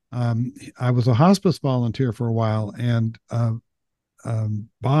 I was a hospice volunteer for a while, and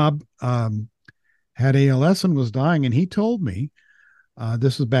Bob had ALS and was dying, and he told me,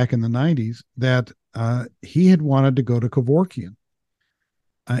 this was back in the 90s, that he had wanted to go to Kevorkian.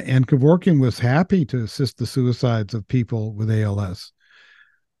 And Kevorkian was happy to assist the suicides of people with ALS,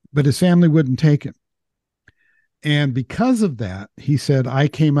 but his family wouldn't take him. And because of that, he said, I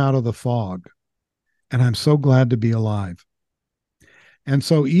came out of the fog and I'm so glad to be alive. And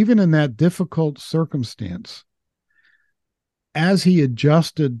so even in that difficult circumstance, as he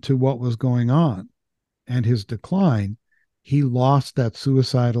adjusted to what was going on and his decline, he lost that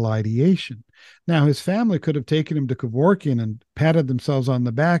suicidal ideation. Now, his family could have taken him to Kevorkian and patted themselves on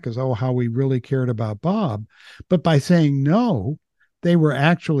the back as, oh, how we really cared about Bob. But by saying no, they were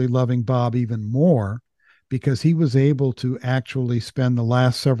actually loving Bob even more, because he was able to actually spend the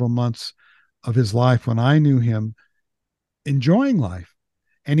last several months of his life, when I knew him, enjoying life.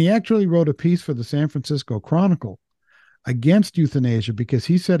 And he actually wrote a piece for the San Francisco Chronicle against euthanasia, because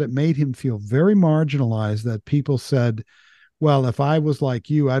he said it made him feel very marginalized, that people said, well, if I was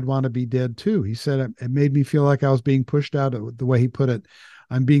like you, I'd want to be dead too. He said it made me feel like I was being pushed out of, the way he put it,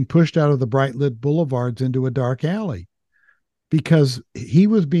 I'm being pushed out of the bright lit boulevards into a dark alley, because he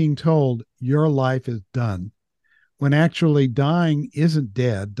was being told your life is done, when actually dying isn't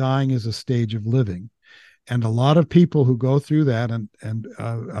dead. Dying is a stage of living. And a lot of people who go through that, and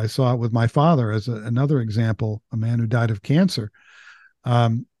I saw it with my father as another example, a man who died of cancer,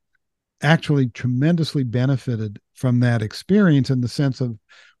 actually tremendously benefited from that experience in the sense of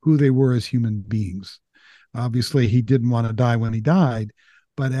who they were as human beings. Obviously, he didn't want to die when he died,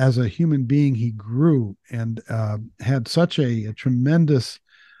 but as a human being, he grew and had such a tremendous,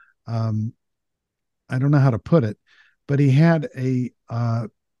 I don't know how to put it, but he had an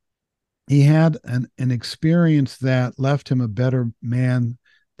experience that left him a better man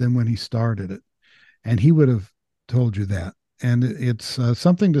than when he started it. And he would have told you that. And it's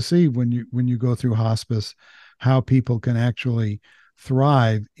something to see when you go through hospice, how people can actually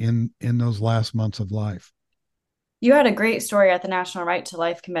thrive in those last months of life. You had a great story at the National Right to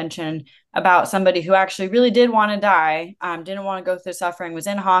Life Convention about somebody who actually really did want to die, didn't want to go through suffering, was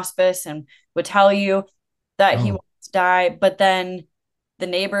in hospice, and would tell you that he wanted to die, but then the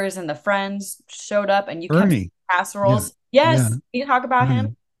neighbors and the friends showed up, and you Ernie. kept casseroles. Yeah. Yes, yeah. Can you talk about Ernie.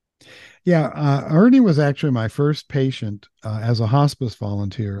 him? Yeah, Ernie was actually my first patient as a hospice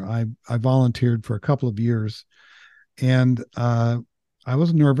volunteer. I volunteered for a couple of years, and I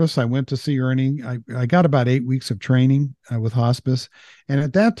was nervous. I went to see Ernie. I got about 8 weeks of training with hospice, and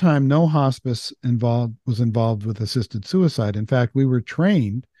at that time, no hospice was involved with assisted suicide. In fact, we were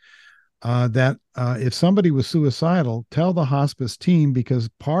trained that if somebody was suicidal, tell the hospice team, because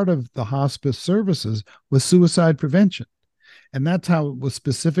part of the hospice services was suicide prevention. And that's how it was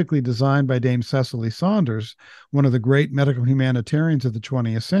specifically designed by Dame Cecily Saunders, one of the great medical humanitarians of the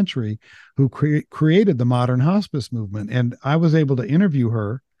 20th century, who created the modern hospice movement. And I was able to interview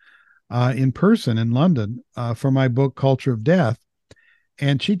her in person in London for my book, Culture of Death.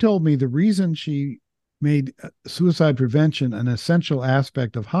 And she told me the reason she made suicide prevention an essential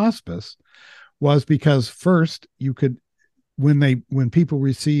aspect of hospice was because first you could when people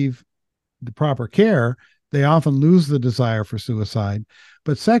receive the proper care, they often lose the desire for suicide.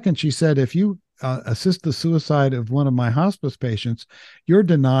 But second, she said, if you assist the suicide of one of my hospice patients, you're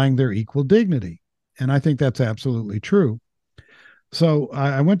denying their equal dignity. And I think that's absolutely true. So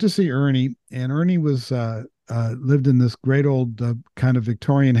I went to see Ernie, and Ernie was lived in this great old kind of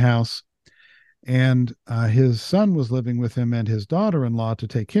Victorian house, and his son was living with him and his daughter-in-law to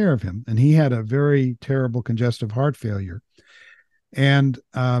take care of him. And he had a very terrible congestive heart failure. And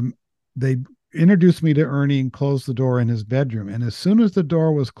they introduced me to Ernie and closed the door in his bedroom. And as soon as the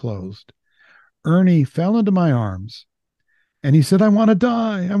door was closed, Ernie fell into my arms and he said, I want to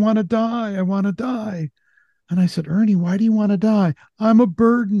die. I want to die. I want to die. And I said, Ernie, why do you want to die? I'm a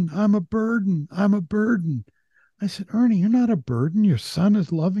burden. I'm a burden. I'm a burden. I said, Ernie, you're not a burden. Your son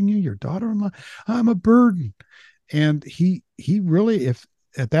is loving you, your daughter-in-law. I'm a burden. And he really, if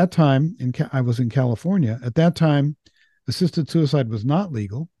at that time I was in California, at that time, assisted suicide was not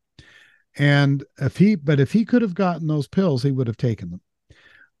legal. And if he could have gotten those pills, he would have taken them.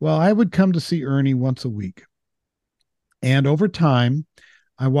 Well, I would come to see Ernie once a week. And over time,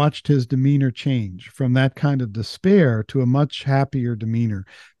 I watched his demeanor change from that kind of despair to a much happier demeanor.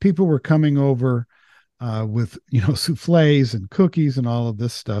 People were coming over with, souffles and cookies and all of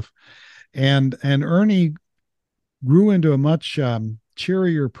this stuff. And Ernie grew into a much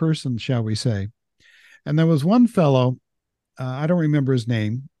cheerier person, shall we say. And there was one fellow, I don't remember his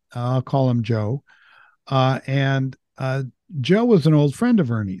name. I'll call him Joe. And Joe was an old friend of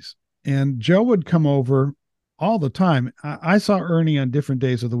Ernie's. And Joe would come over all the time. I saw Ernie on different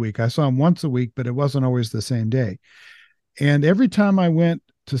days of the week. I saw him once a week, but it wasn't always the same day. And every time I went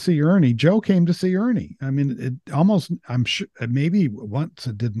to see Ernie, Joe came to see Ernie. I mean, it almost, I'm sure, maybe once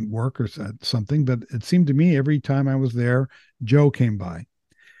it didn't work or something, but it seemed to me every time I was there, Joe came by.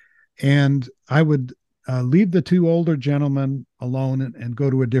 And I would leave the two older gentlemen alone and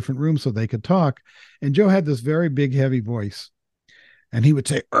go to a different room so they could talk. And Joe had this very big, heavy voice. And he would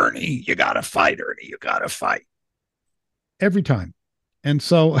say, Ernie, you got to fight, Ernie, you got to fight. Every time. And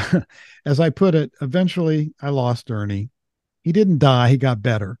so, as I put it, eventually I lost Ernie. He didn't die, he got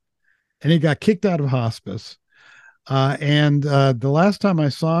better. And he got kicked out of hospice. And the last time I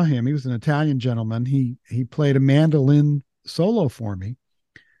saw him, he was an Italian gentleman. He played a mandolin solo for me.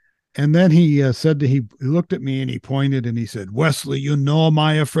 And then he he looked at me and he pointed and he said, Wesley, you know, am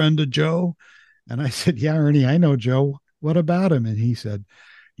I a friend of Joe? And I said, yeah, Ernie, I know Joe. What about him? And he said,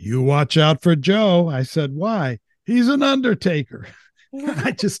 you watch out for Joe. I said, why? He's an undertaker.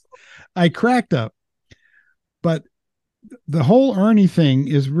 I cracked up. But the whole Ernie thing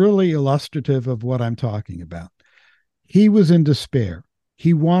is really illustrative of what I'm talking about. He was in despair.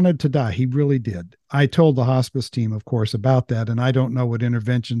 He wanted to die. He really did. I told the hospice team, of course, about that. And I don't know what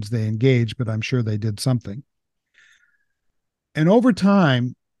interventions they engaged, but I'm sure they did something. And over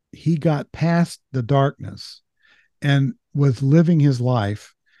time, he got past the darkness and was living his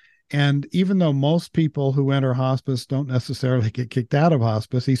life. And even though most people who enter hospice don't necessarily get kicked out of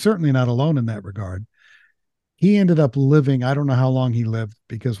hospice, he's certainly not alone in that regard. He ended up living, I don't know how long he lived,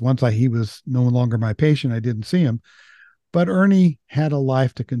 because once he was no longer my patient, I didn't see him. But Ernie had a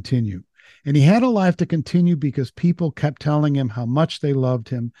life to continue. And he had a life to continue because people kept telling him how much they loved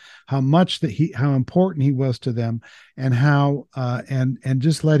him, how important he was to them, and and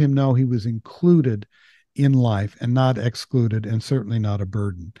just let him know he was included in life and not excluded, and certainly not a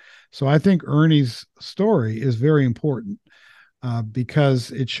burden. So I think Ernie's story is very important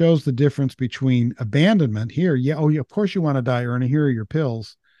because it shows the difference between abandonment here. Yeah, oh, yeah, of course you want to die, Ernie. Here are your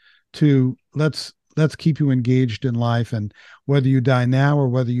pills. To let's keep you engaged in life, and whether you die now or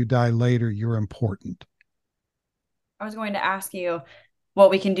whether you die later, you're important. I was going to ask you what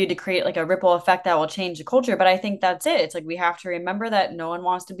we can do to create like a ripple effect that will change the culture, but I think that's it. It's like we have to remember that no one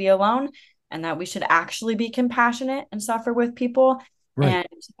wants to be alone, and that we should actually be compassionate and suffer with people, right,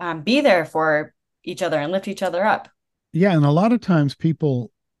 and be there for each other and lift each other up. Yeah, and a lot of times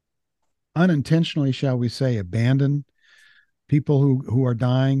people unintentionally, shall we say, abandon people who are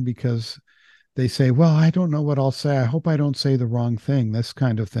dying because they say, well, I don't know what I'll say. I hope I don't say the wrong thing, this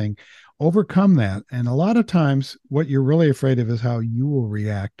kind of thing. Overcome that. And a lot of times what you're really afraid of is how you will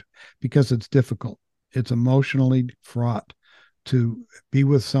react, because it's difficult. It's emotionally fraught to be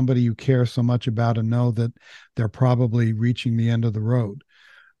with somebody you care so much about and know that they're probably reaching the end of the road.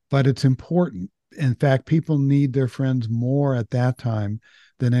 But it's important. In fact, people need their friends more at that time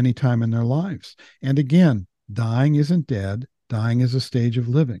than any time in their lives. And again, dying isn't dead. Dying is a stage of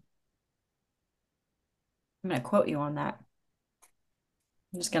living. I'm going to quote you on that.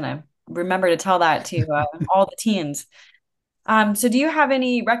 I'm just going to remember to tell that to all the teens. So do you have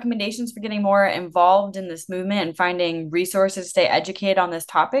any recommendations for getting more involved in this movement and finding resources to stay educated on this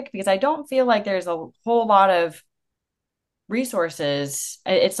topic? Because I don't feel like there's a whole lot of resources.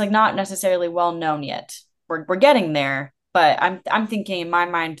 It's like not necessarily well known yet. We're getting there, but I'm thinking in my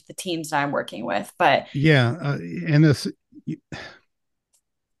mind the teams that I'm working with. But Yeah, and it's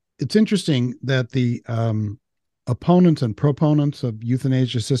interesting that the opponents and proponents of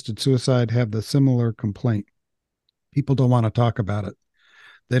euthanasia assisted suicide have the similar complaint. People don't want to talk about it.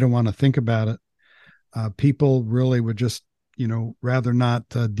 They don't want to think about it. People really would just, rather not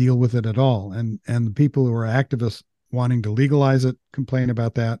deal with it at all. And the people who are activists wanting to legalize it complain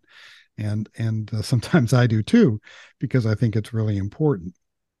about that, and sometimes I do too, because I think it's really important.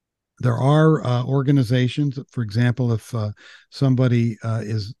 There are organizations, for example, if somebody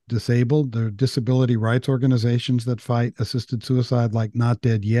is disabled, there are disability rights organizations that fight assisted suicide, like Not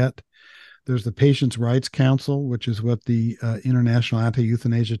Dead Yet. There's the Patients' Rights Council, which is what the International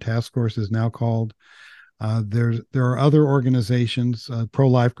Anti-Euthanasia Task Force is now called. There are other organizations,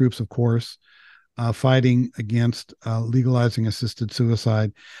 pro-life groups, of course, fighting against legalizing assisted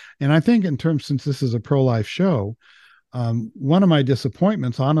suicide. And I think since this is a pro-life show, one of my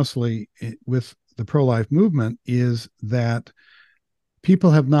disappointments, honestly, with the pro-life movement is that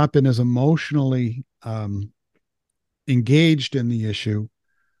people have not been as emotionally engaged in the issue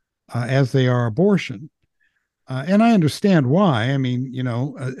as they are abortion. And I understand why. I mean,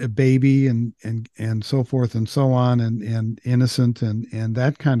 a baby and so forth and so on, and innocent and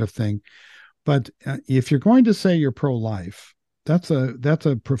that kind of thing. But if you're going to say you're pro-life, that's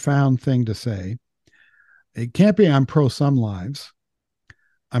a profound thing to say. It can't be I'm pro some lives.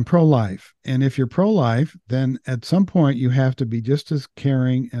 I'm pro-life. And if you're pro-life, then at some point you have to be just as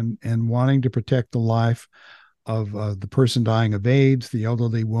caring and wanting to protect the life of the person dying of AIDS, the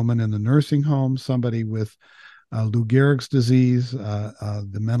elderly woman in the nursing home, somebody with Lou Gehrig's disease,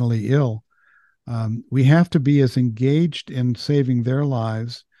 the mentally ill. We have to be as engaged in saving their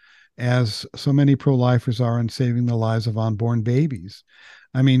lives as so many pro-lifers are in saving the lives of unborn babies.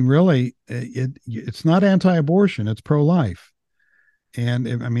 I mean, really, it's not anti-abortion; it's pro-life. And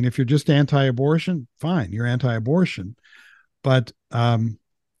if you're just anti-abortion, fine, you're anti-abortion. But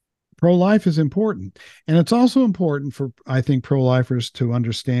pro-life is important, and it's also important for, I think, pro-lifers to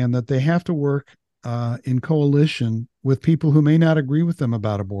understand that they have to work in coalition with people who may not agree with them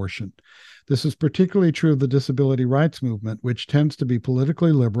about abortion. This is particularly true of the disability rights movement, which tends to be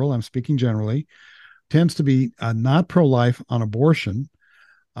politically liberal. I'm speaking generally, tends to be not pro-life on abortion,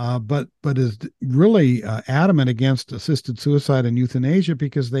 but is really adamant against assisted suicide and euthanasia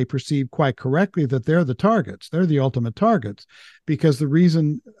because they perceive quite correctly that they're the targets. They're the ultimate targets, because the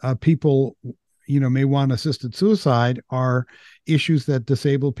reason people may want assisted suicide are issues that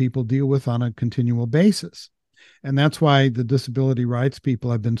disabled people deal with on a continual basis. And that's why the disability rights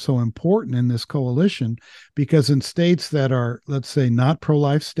people have been so important in this coalition, because in states that are, let's say, not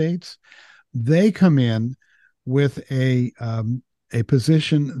pro-life states, they come in with a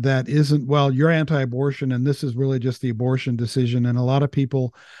position that isn't, well, you're anti-abortion and this is really just the abortion decision. And a lot of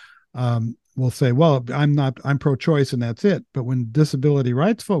people will say, well, I'm pro-choice and that's it. But when disability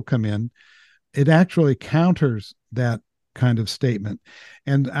rights folk come in, it actually counters that kind of statement.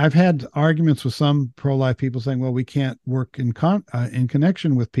 And I've had arguments with some pro-life people saying, well, we can't work in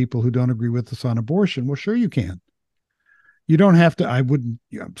connection with people who don't agree with us on abortion. Well, sure you can. You don't have to, I'm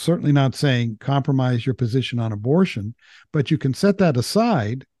certainly not saying compromise your position on abortion, but you can set that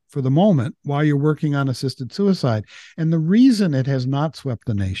aside for the moment while you're working on assisted suicide. And the reason it has not swept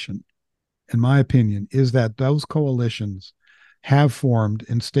the nation, in my opinion, is that those coalitions have formed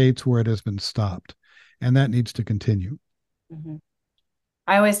in states where it has been stopped, and that needs to continue. Mm-hmm.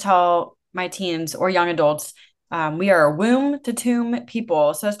 I always tell my teens or young adults, we are a womb to tomb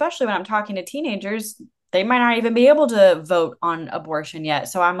people. So especially when I'm talking to teenagers, they might not even be able to vote on abortion yet.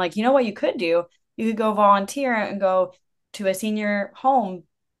 So I'm like, you know what you could do? You could go volunteer and go to a senior home.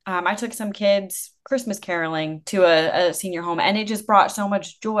 I took some kids Christmas caroling to a senior home, and it just brought so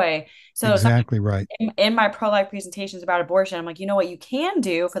much joy. So exactly right. In my pro-life presentations about abortion, I'm like, you know what you can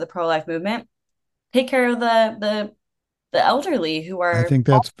do for the pro-life movement? Take care of the elderly who are. I think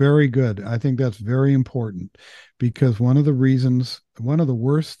that's very good. I think that's very important, because one of the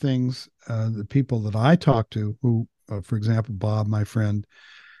worst things, the people that I talk to who, for example, Bob, my friend,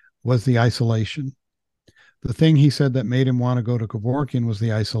 was the isolation. The thing he said that made him want to go to Kevorkian was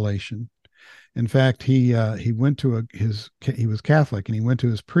the isolation. In fact, he went to he was Catholic, and he went to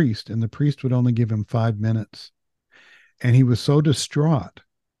his priest, and the priest would only give him 5 minutes. And he was so distraught,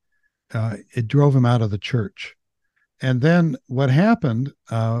 it drove him out of the church. And then what happened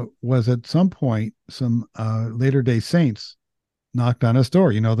was at some point, some Latter day Saints knocked on his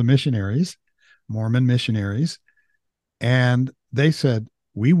door, the missionaries, Mormon missionaries, and they said,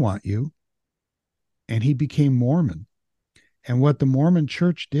 "We want you." And he became Mormon. And what the Mormon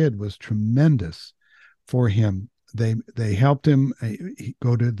church did was tremendous for him. They helped him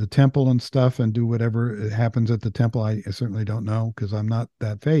go to the temple and stuff and do whatever happens at the temple. I certainly don't know because I'm not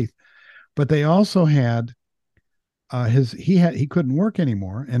that faith. But they also had he couldn't work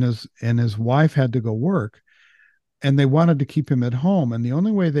anymore, and his wife had to go work, and they wanted to keep him at home. And the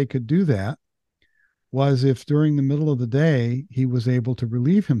only way they could do that was if during the middle of the day he was able to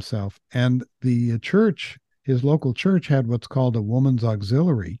relieve himself. And the church, his local church, had what's called a woman's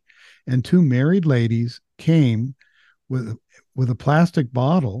auxiliary, and two married ladies came with a plastic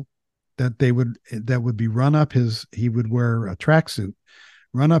bottle that would be run up his. He would wear a tracksuit,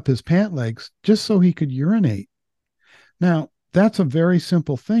 run up his pant legs just so he could urinate. Now, that's a very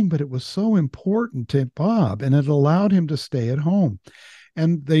simple thing, but it was so important to Bob, and it allowed him to stay at home.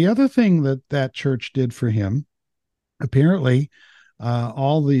 And the other thing that church did for him, apparently,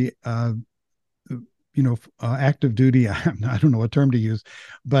 all the active duty, I don't know what term to use,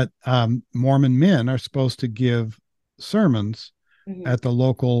 but Mormon men are supposed to give sermons at the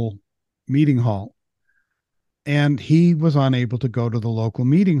local meeting hall. And he was unable to go to the local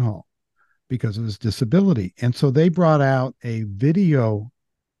meeting hall because of his disability. And so they brought out a video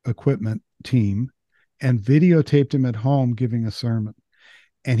equipment team and videotaped him at home giving a sermon.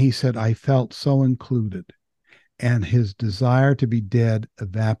 And he said, "I felt so included." And his desire to be dead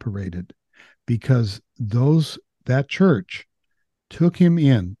evaporated because that church took him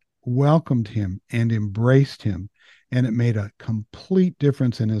in, welcomed him, and embraced him. And it made a complete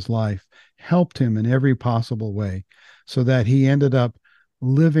difference in his life, helped him in every possible way, so that he ended up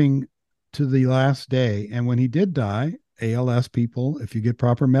living to the last day. And when he did die, ALS people, if you get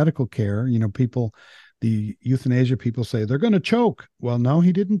proper medical care, the euthanasia people say they're going to choke. Well, no,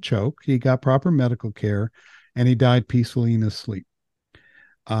 he didn't choke. He got proper medical care, and he died peacefully in his sleep.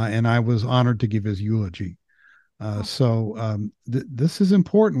 And I was honored to give his eulogy. This is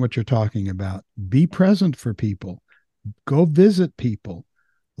important, what you're talking about. Be present for people. Go visit people.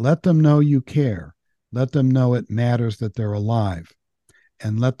 Let them know you care. Let them know it matters that they're alive.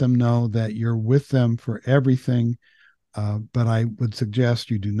 And let them know that you're with them for everything. But I would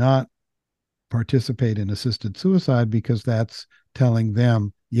suggest you do not participate in assisted suicide, because that's telling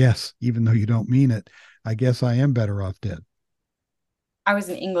them, yes, even though you don't mean it, I guess I am better off dead. I was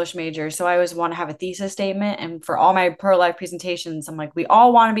an English major, so I always want to have a thesis statement. And for all my pro-life presentations, I'm like, we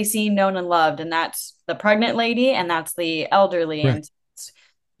all want to be seen, known, and loved. And that's the pregnant lady, and that's the elderly. Right.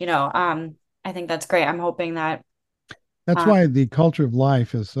 And, I think that's great. I'm hoping that. That's why the culture of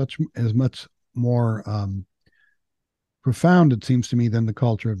life is much more profound, it seems to me, than the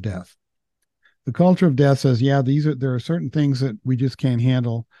culture of death. The culture of death says, yeah, there are certain things that we just can't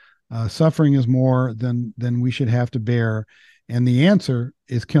handle. Suffering is more than we should have to bear. And the answer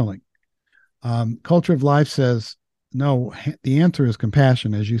is killing. Culture of life says, no, the answer is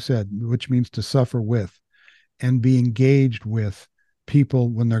compassion, as you said, which means to suffer with and be engaged with people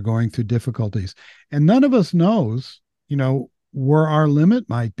when they're going through difficulties. And none of us knows, where our limit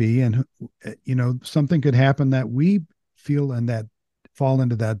might be. And, something could happen that we feel and that fall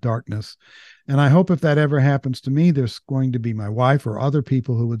into that darkness. And I hope if that ever happens to me, there's going to be my wife or other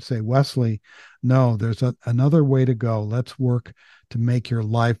people who would say, "Wesley, no, there's another way to go. Let's work to make your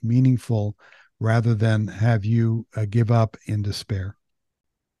life meaningful rather than have you give up in despair."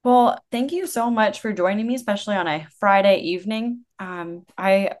 Well, thank you so much for joining me, especially on a Friday evening.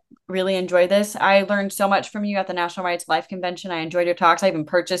 I really enjoyed this. I learned so much from you at the National Rights Life Convention. I enjoyed your talks. I even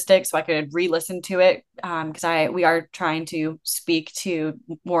purchased it so I could re-listen to it, because we are trying to speak to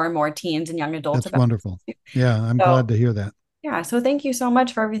more and more teens and young adults. That's wonderful. Yeah, I'm glad to hear that. Yeah, so thank you so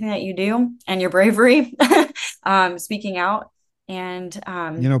much for everything that you do and your bravery, speaking out. And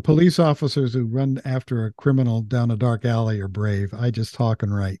police officers who run after a criminal down a dark alley are brave. I just talk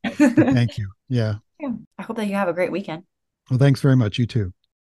and write. Thank you. Yeah. I hope that you have a great weekend. Well, thanks very much. You too.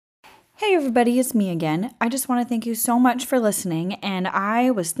 Hey everybody, it's me again. I just want to thank you so much for listening. And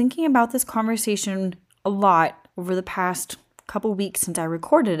I was thinking about this conversation a lot over the past couple weeks since I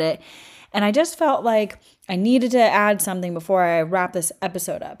recorded it. And I just felt like I needed to add something before I wrap this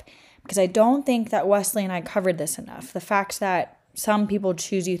episode up, because I don't think that Wesley and I covered this enough. The fact that some people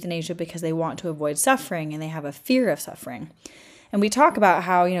choose euthanasia because they want to avoid suffering and they have a fear of suffering. And we talk about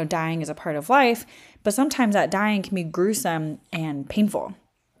how, dying is a part of life, but sometimes that dying can be gruesome and painful.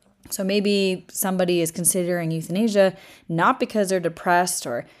 So maybe somebody is considering euthanasia not because they're depressed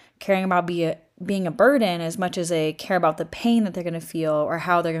or caring about being a burden as much as they care about the pain that they're going to feel or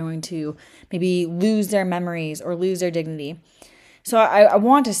how they're going to maybe lose their memories or lose their dignity. So I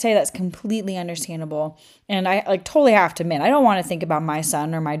want to say that's completely understandable. And I totally have to admit, I don't want to think about my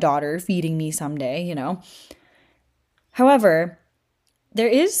son or my daughter feeding me someday, you know. However, there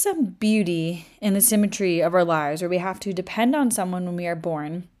is some beauty in the symmetry of our lives where we have to depend on someone when we are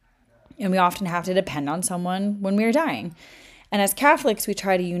born, and we often have to depend on someone when we are dying. And as Catholics, we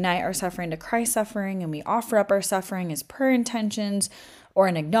try to unite our suffering to Christ's suffering, and we offer up our suffering as prayer intentions or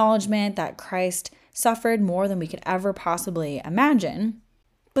an acknowledgement that Christ suffered more than we could ever possibly imagine.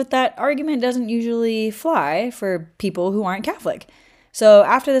 But that argument doesn't usually fly for people who aren't Catholic. So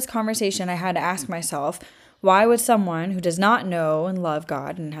after this conversation, I had to ask myself, why would someone who does not know and love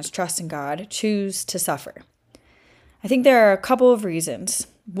God and has trust in God choose to suffer? I think there are a couple of reasons.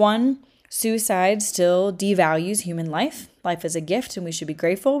 One, suicide still devalues human life. Life is a gift and we should be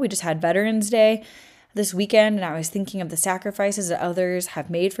grateful. We just had Veterans Day this weekend and I was thinking of the sacrifices that others have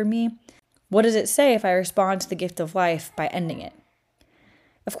made for me. What does it say if I respond to the gift of life by ending it?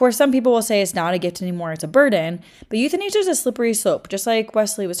 Of course, some people will say it's not a gift anymore, it's a burden, but euthanasia is a slippery slope. Just like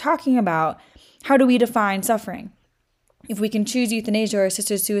Wesley was talking about, how do we define suffering? If we can choose euthanasia or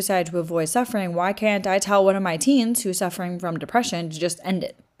assisted suicide to avoid suffering, why can't I tell one of my teens who's suffering from depression to just end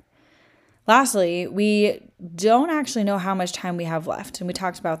it? Lastly, we don't actually know how much time we have left, and we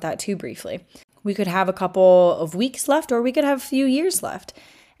talked about that too briefly. We could have a couple of weeks left, or we could have a few years left.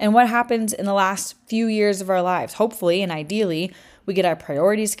 And what happens in the last few years of our lives? Hopefully and ideally, we get our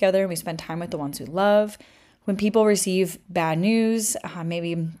priorities together and we spend time with the ones we love. When people receive bad news,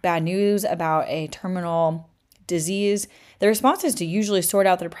 maybe bad news about a terminal disease, the response is to usually sort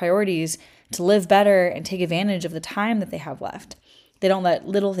out their priorities to live better and take advantage of the time that they have left. They don't let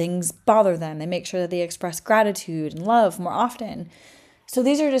little things bother them. They make sure that they express gratitude and love more often. So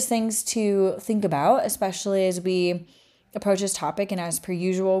these are just things to think about, especially as we approach this topic. And as per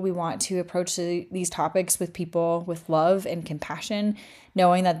usual, we want to approach these topics with people with love and compassion,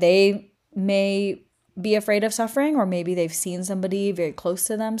 knowing that they may be afraid of suffering, or maybe they've seen somebody very close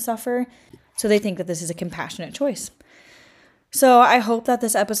to them suffer. So they think that this is a compassionate choice. So I hope that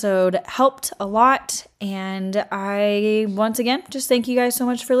this episode helped a lot. And I, once again, just thank you guys so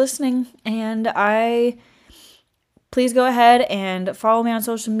much for listening. And please go ahead and follow me on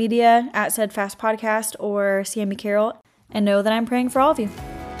social media at Steadfast Podcast or Sammy Carroll, and know that I'm praying for all of you.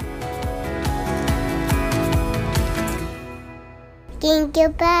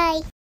 Goodbye.